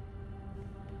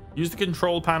 Use the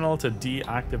control panel to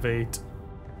deactivate.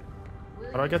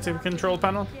 How do I get to the control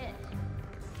panel?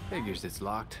 Figures it's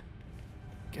locked.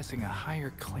 Guessing a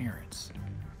higher clearance.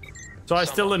 So I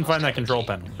still didn't find that control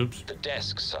panel. Oops. The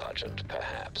desk sergeant,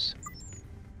 perhaps.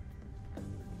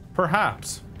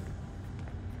 Perhaps.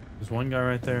 There's one guy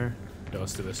right there. Yeah,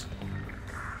 let's do this.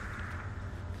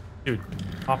 Dude,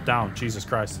 hop down. Jesus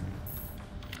Christ.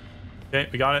 Okay,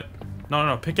 we got it.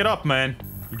 No, pick it up, man.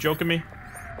 You joking me?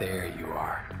 There you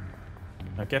are.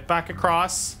 Now get back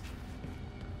across.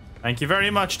 Thank you very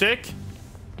much, Dick.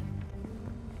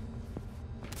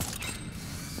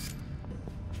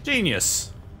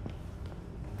 Genius.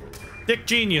 Dick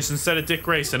Genius instead of Dick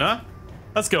Grayson, huh?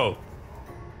 Let's go.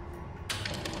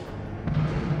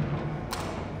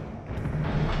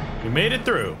 We made it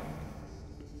through.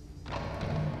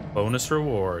 Bonus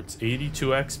rewards, 82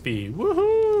 XP.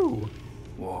 Woohoo!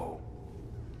 Whoa.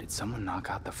 Did someone knock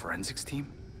out the forensics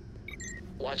team?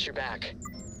 Watch your back.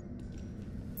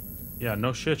 Yeah,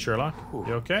 no shit, Sherlock.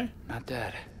 You okay? Not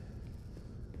dead.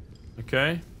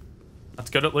 Okay.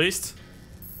 That's good at least.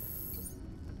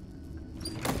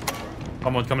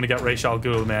 Someone coming to get Ra's al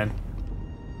Ghul, man.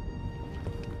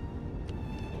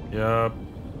 Yup.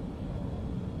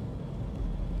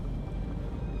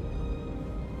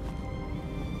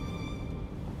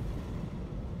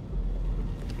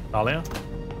 Talia?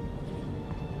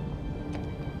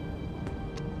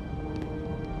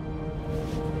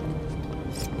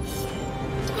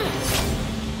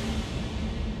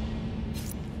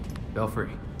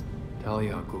 Belfry,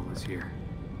 Talia al Ghul is here.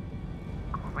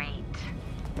 Great.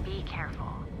 Be careful.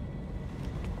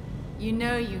 You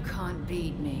know you can't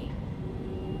beat me.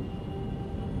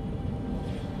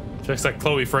 Looks like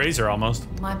Chloe Fraser almost.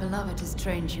 My beloved has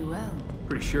trained you well.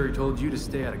 Pretty sure he told you to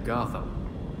stay out of Gotham.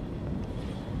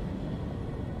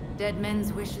 Dead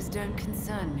men's wishes don't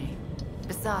concern me.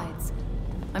 Besides,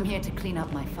 I'm here to clean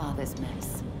up my father's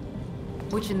mess.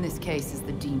 Which in this case is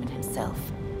the demon himself.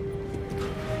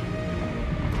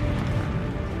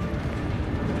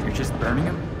 You're just burning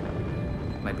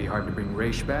him? Might be hard to bring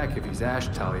Raish back if he's Ash,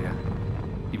 Talia.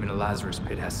 Even a Lazarus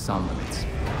pit has some limits.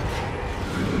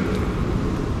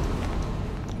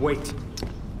 Wait.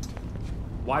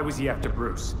 Why was he after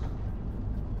Bruce?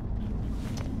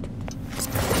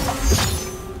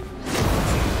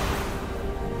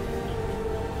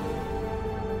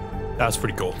 That's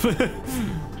pretty cool.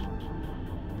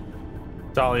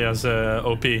 Talia's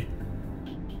OP.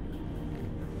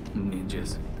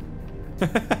 Ninjas.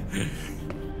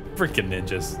 Freaking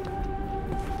ninjas.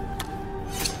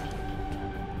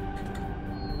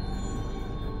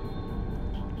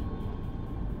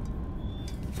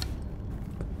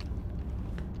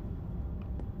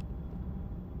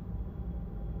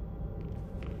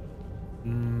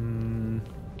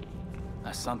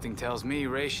 Something tells me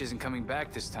Raish isn't coming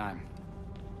back this time.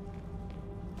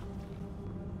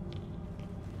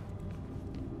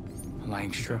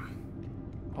 Langstrom.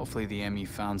 Hopefully the ME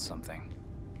found something.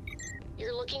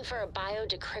 You're looking for a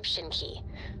bio-decryption key,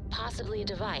 possibly a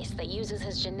device that uses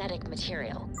his genetic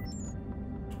material.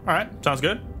 All right, sounds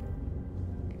good.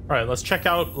 All right, let's check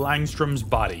out Langstrom's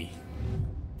body.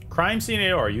 Crime scene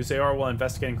AR. Use AR while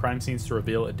investigating crime scenes to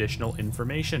reveal additional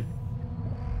information.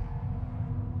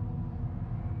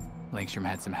 Langstrom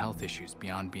had some health issues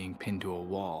beyond being pinned to a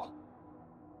wall.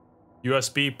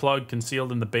 USB plug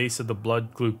concealed in the base of the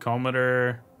blood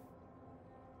glucometer.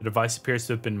 The device appears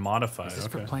to have been modified. Is this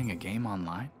for playing a game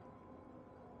online?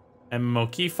 MMO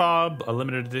key fob, a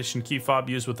limited edition key fob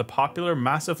used with the popular,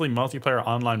 massively multiplayer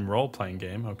online role-playing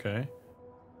game. Okay.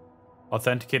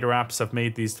 Authenticator apps have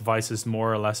made these devices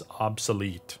more or less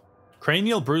obsolete.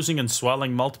 Cranial bruising and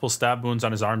swelling, multiple stab wounds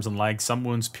on his arms and legs. Some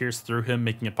wounds pierced through him,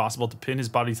 making it possible to pin his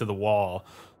body to the wall.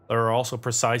 There are also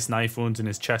precise knife wounds in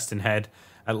his chest and head,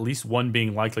 at least one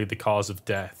being likely the cause of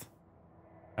death.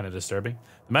 Kind of disturbing.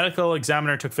 The medical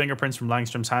examiner took fingerprints from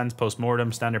Langstrom's hands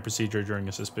post-mortem, standard procedure during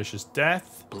a suspicious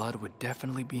death. Blood would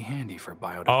definitely be handy for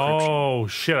biodecryption. Oh,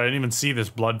 shit, I didn't even see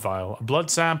this blood vial. A blood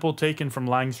sample taken from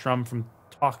Langstrom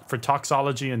for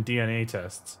toxology and DNA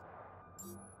tests.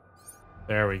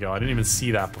 There we go. I didn't even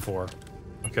see that before.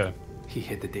 Okay. He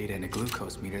hid the data in a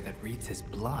glucose meter that reads his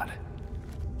blood.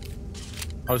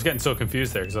 I was getting so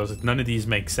confused there because I was like, none of these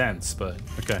make sense, but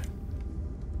okay.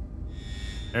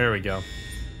 There we go.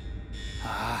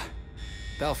 Ah,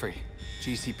 Belfry.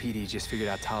 GCPD just figured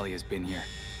out Talia's been here.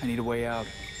 I need a way out.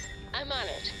 I'm on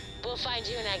it. We'll find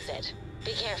you an exit.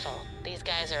 Be careful. These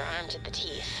guys are armed to the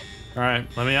teeth. All right,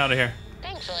 let me out of here.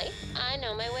 Thankfully, I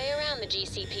know my way around the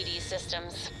GCPD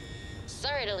systems.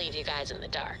 Sorry to leave you guys in the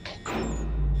dark.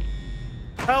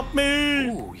 Help me!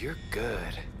 Ooh, you're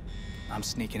good. I'm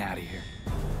sneaking out of here.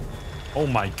 Oh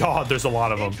my god, there's a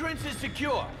lot of them. Entrance is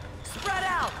secure. Spread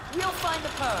out. We'll find the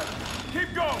perp.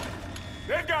 Keep going.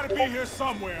 They've got to be here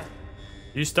somewhere.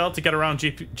 Use stealth to get around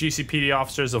GCPD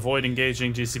officers. Avoid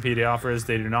engaging GCPD offers.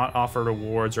 They do not offer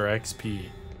rewards or XP.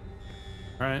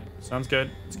 Alright, sounds good.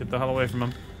 Let's get the hell away from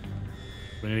them.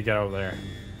 We need to get over there.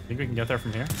 Think we can get there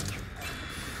from here?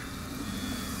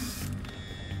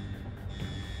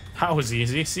 That was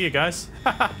easy. See you guys.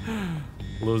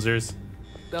 Losers.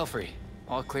 Belfry,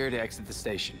 all clear to exit the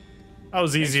station. That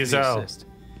was easy as hell.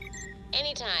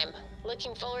 Anytime.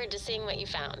 Looking forward to seeing what you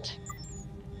found.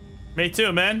 Me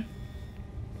too, man.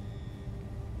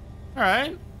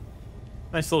 Alright.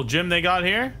 Nice little gym they got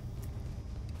here.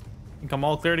 I think I'm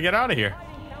all clear to get out of here.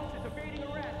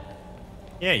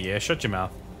 Yeah, shut your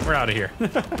mouth. We're out of here.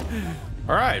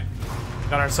 Alright.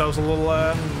 Got ourselves a little,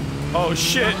 oh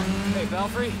shit. Hey,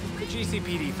 Belfry, the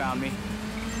GCPD found me.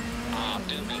 Ah,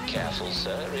 do be careful,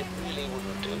 sir. It really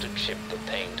wouldn't do to chip the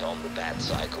paint on the bat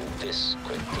cycle this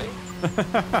quickly.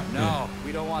 No,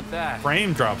 we don't want that.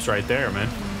 Frame drops right there, man.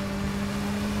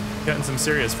 Getting some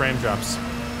serious frame drops.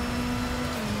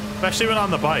 Especially when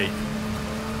on the bike.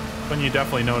 When you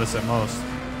definitely notice it most.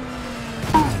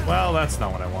 Well, that's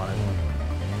not what I wanted.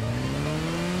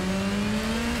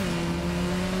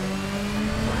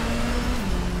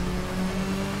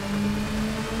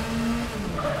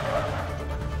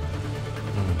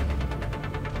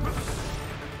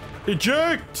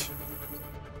 Eject!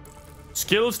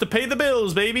 skills to pay the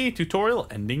bills, baby. Tutorial,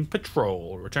 ending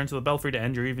patrol. Return to the Belfry to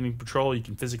end your evening patrol. You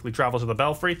can physically travel to the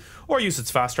Belfry or use its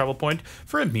fast travel point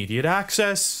for immediate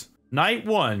access. Night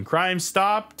 1, crime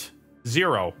stopped.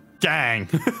 0. Dang.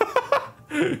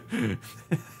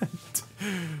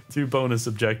 2 bonus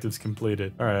objectives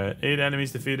completed. All right, 8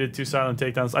 enemies defeated, 2 silent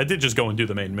takedowns. I did just go and do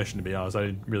the main mission, to be honest. I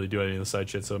didn't really do any of the side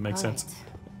shit, so it makes sense.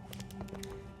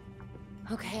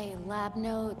 Okay, lab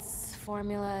notes,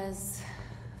 formulas,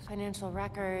 financial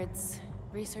records,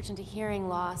 research into hearing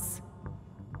loss,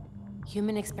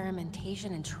 human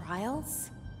experimentation and trials?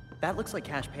 That looks like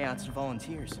cash payouts to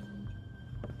volunteers.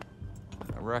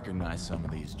 I recognize some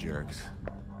of these jerks.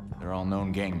 They're all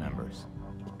known gang members.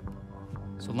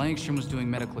 So Langstrom was doing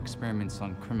medical experiments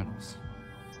on criminals.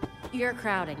 You're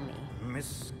crowding me.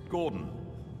 Miss Gordon.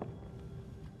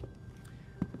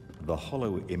 The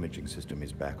hollow imaging system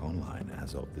is back online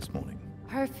as of this morning.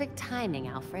 Perfect timing,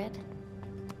 Alfred.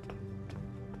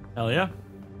 Hell yeah.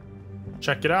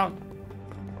 Check it out.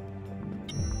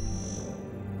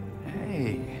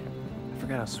 Hey, I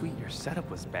forgot how sweet your setup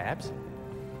was, Babs.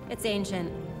 It's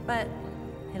ancient, but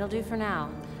it'll do for now.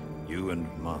 You and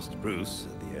Master Bruce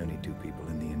are the only 2 people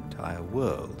in the entire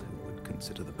world who would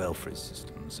consider the Belfry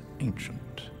systems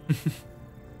ancient.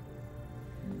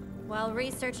 While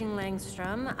researching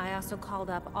Langstrom, I also called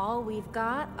up all we've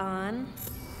got on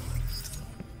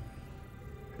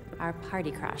our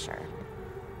party crasher.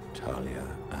 Talia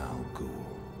al Ghul.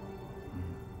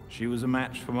 She was a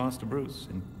match for Master Bruce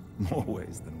in more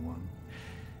ways than one.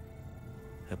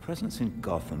 Her presence in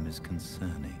Gotham is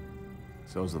concerning.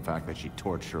 So's the fact that she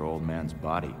torched her old man's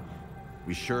body.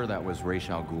 We sure that was Ra's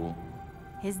al Ghul?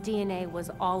 His DNA was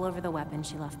all over the weapon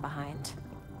she left behind.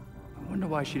 I wonder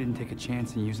why she didn't take a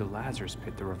chance and use the Lazarus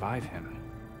pit to revive him.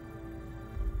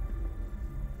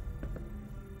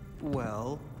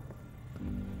 Well,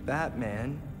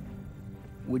 Batman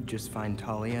would just find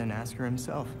Talia and ask her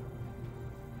himself.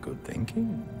 Good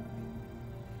thinking.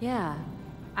 Yeah,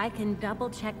 I can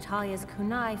double-check Talia's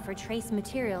kunai for trace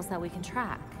materials that we can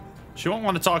track. She won't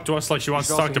want to talk to us like she wants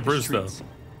to talk to Bruce, though.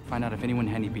 Find out if anyone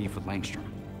had any beef with Langstrom.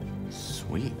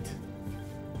 Sweet.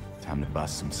 Time to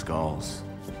bust some skulls.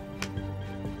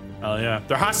 Oh yeah.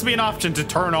 There has to be an option to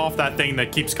turn off that thing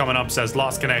that keeps coming up, says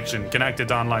lost connection, connected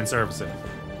to online services.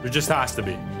 There just has to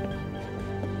be.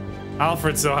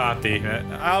 Alfred's so happy.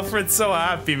 Alfred's so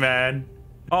happy, man.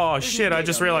 Oh shit, I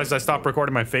just realized I stopped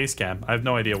recording my face cam. I have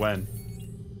no idea when.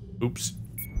 Oops.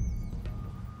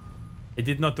 I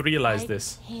did not realize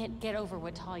this. I can't get over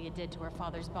what Talia did to her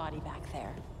father's body back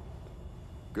there.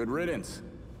 Good riddance.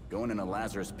 Going in a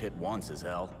Lazarus pit once is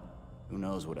hell. Who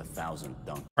knows what 1,000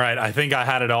 done. All right, I think I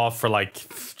had it off for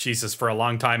like, Jesus, for a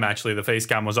long time, actually. The face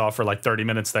cam was off for like 30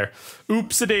 minutes there.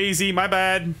 Oops-a-daisy, my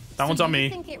bad. That one's on me.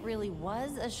 Do you think it really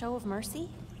was a show of mercy?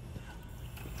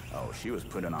 Oh, she was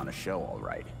putting on a show, all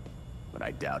right. But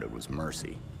I doubt it was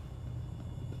mercy.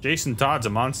 Jason Todd's a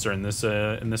monster in this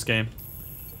game.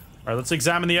 All right, let's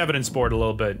examine the evidence board a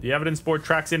little bit. The evidence board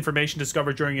tracks information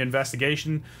discovered during your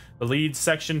investigation. The leads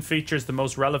section features the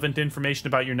most relevant information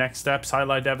about your next steps.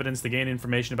 Highlight evidence to gain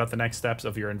information about the next steps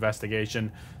of your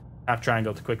investigation. Tap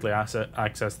triangle to quickly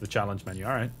access the challenge menu.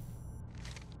 All right.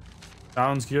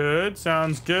 Sounds good.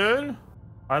 Sounds good.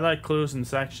 Highlight clues in the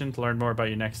section to learn more about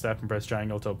your next step and press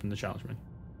triangle to open the challenge menu.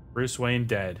 Bruce Wayne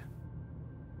dead.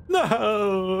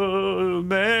 No,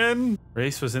 man.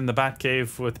 Ra's was in the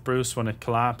Batcave with Bruce when it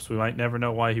collapsed. We might never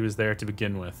know why he was there to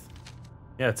begin with.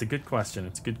 Yeah, it's a good question.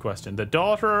 It's a good question. The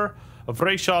daughter of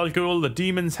Ra's al Ghul, the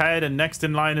demon's head, and next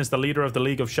in line is the leader of the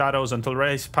League of Shadows until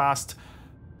Ra's passed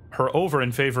her over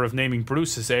in favor of naming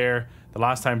Bruce as heir. The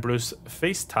last time Bruce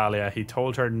faced Talia, he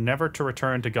told her never to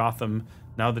return to Gotham.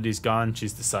 Now that he's gone,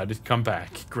 she's decided to come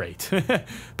back. Great.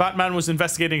 Batman was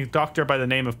investigating a doctor by the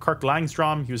name of Kirk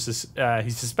Langstrom. He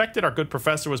suspected our good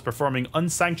professor was performing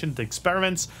unsanctioned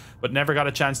experiments, but never got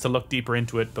a chance to look deeper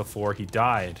into it before he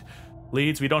died.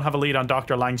 Leads, we don't have a lead on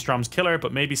Dr. Langstrom's killer,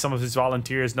 but maybe some of his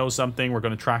volunteers know something. We're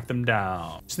going to track them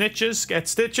down. Snitches get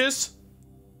stitches.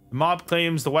 The mob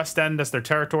claims the West End as their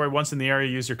territory. Once in the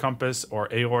area, use your compass or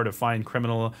AOR to find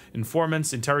criminal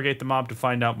informants. Interrogate the mob to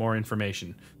find out more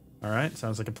information. All right,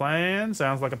 sounds like a plan.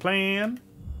 Sounds like a plan.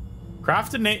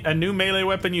 Craft a new melee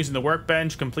weapon using the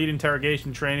workbench. Complete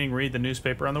interrogation training. Read the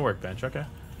newspaper on the workbench. Okay.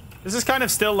 This is kind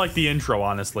of still like the intro,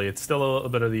 honestly. It's still a little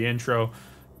bit of the intro.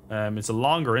 It's a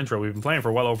longer intro. We've been playing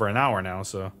for well over an hour now,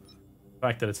 so the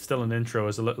fact that it's still an intro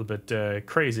is a little bit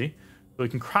crazy. So we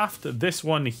can craft this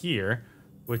one here,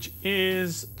 which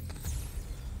is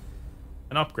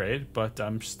an upgrade, but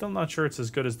I'm still not sure it's as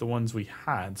good as the ones we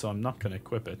had, so I'm not going to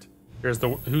equip it. Here's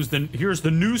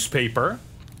the newspaper.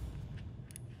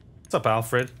 What's up,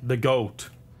 Alfred? The goat.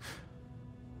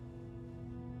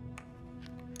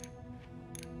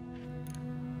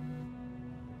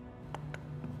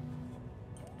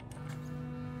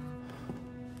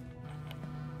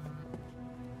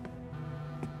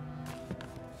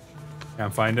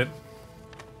 Can't find it.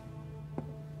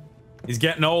 He's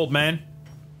getting old, man.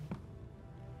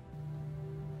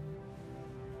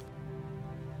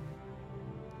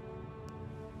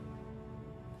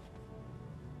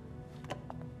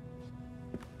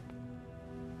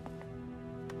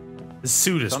 The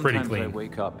suit is pretty clean. Sometimes I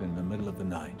wake up in the middle of the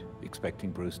night, expecting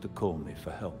Bruce to call me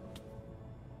for help.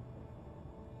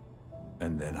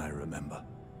 And then I remember.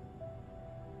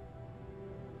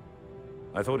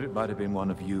 I thought it might have been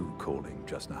one of you calling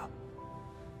just now.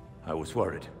 I was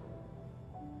worried.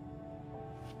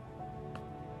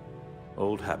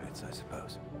 Old habits, I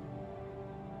suppose.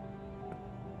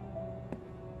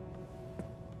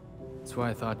 That's why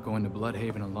I thought going to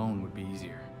Bloodhaven alone would be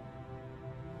easier.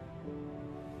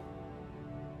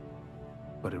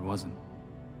 But it wasn't.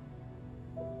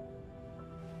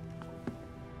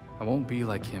 I won't be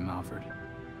like him, Alfred.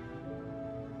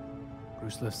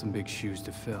 Bruce left some big shoes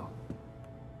to fill.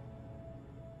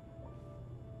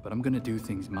 But I'm gonna do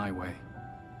things my way.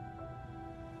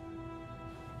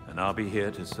 And I'll be here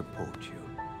to support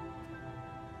you.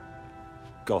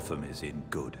 Gotham is in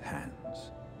good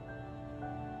hands.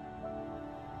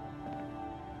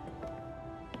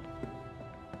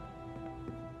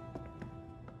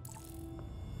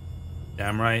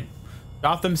 Damn right.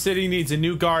 Gotham City needs a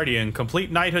new Guardian.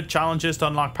 Complete knighthood challenges to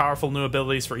unlock powerful new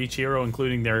abilities for each hero,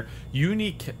 including their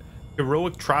unique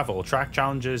heroic travel. Track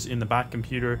challenges in the back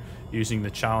computer using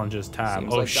the challenges tab.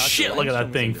 Seems Oh like Dr. shit, look at that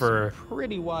Langstrom thing was into for some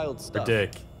pretty wild stuff.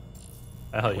 Dick.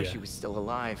 Hell I yeah. wish he was still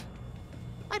alive.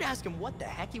 I'd ask him what the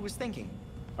heck he was thinking.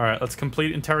 Alright, let's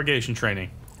complete interrogation training.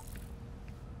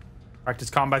 Practice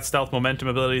combat, stealth, momentum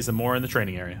abilities, and more in the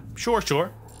training area. Sure.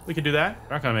 We can do that.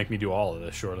 They're not gonna make me do all of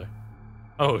this, surely.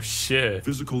 Oh shit.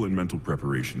 Physical and mental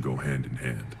preparation go hand in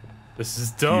hand. This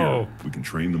is dope. Here, we can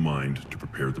train the mind to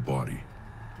prepare the body,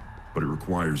 but it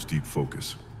requires deep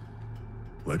focus.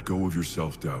 Let go of your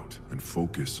self-doubt and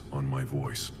focus on my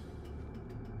voice.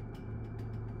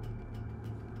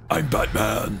 I'm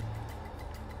Batman.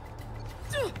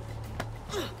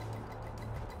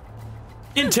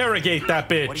 Interrogate that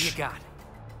bitch. What do you got?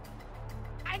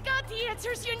 I got the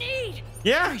answers you need.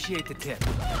 Yeah. Appreciate the tip.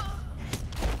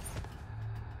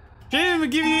 She didn't even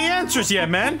give you the answers yet,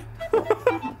 man.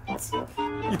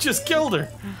 You just killed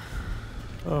her.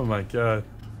 Oh my god.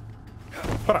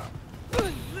 Hold on.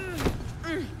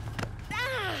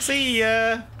 See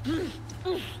ya.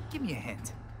 Give me a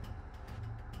hint.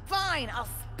 Fine, I'll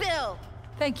spill.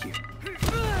 Thank you.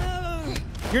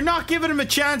 You're not giving him a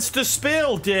chance to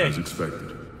spill, Dick. As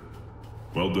expected.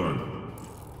 Well done.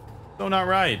 No, not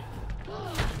right.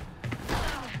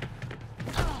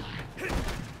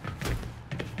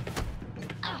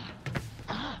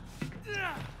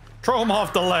 Throw him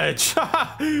off the ledge.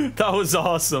 That was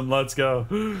awesome. Let's go.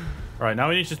 All right, now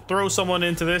we need to throw someone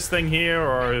into this thing here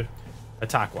or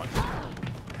attack one.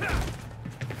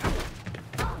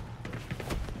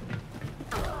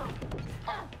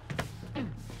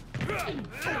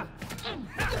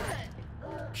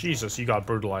 Jesus, you got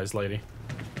brutalized, lady.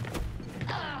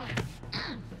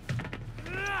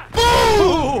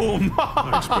 Boom!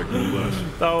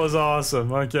 That was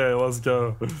awesome. Okay, let's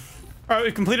go. All right,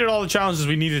 we completed all the challenges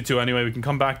we needed to anyway. We can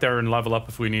come back there and level up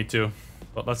if we need to.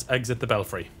 But let's exit the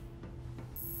belfry.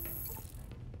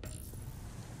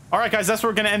 All right, guys, that's where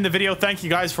we're going to end the video. Thank you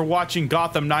guys for watching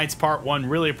Gotham Knights Part 1.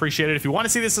 Really appreciate it. If you want to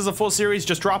see this as a full series,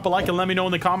 just drop a like and let me know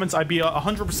in the comments. I'd be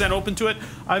 100% open to it.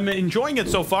 I'm enjoying it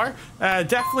so far.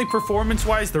 Definitely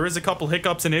performance-wise, there is a couple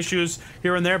hiccups and issues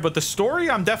here and there, but the story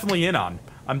I'm definitely in on.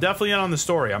 I'm definitely in on the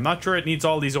story. I'm not sure it needs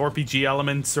all these RPG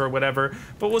elements or whatever,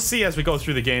 but we'll see as we go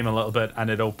through the game a little bit and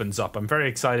it opens up. I'm very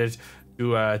excited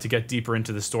to get deeper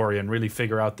into the story and really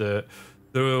figure out the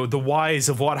whys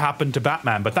of what happened to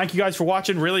Batman. But thank you guys for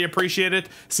watching. Really appreciate it.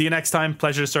 See you next time.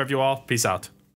 Pleasure to serve you all. Peace out.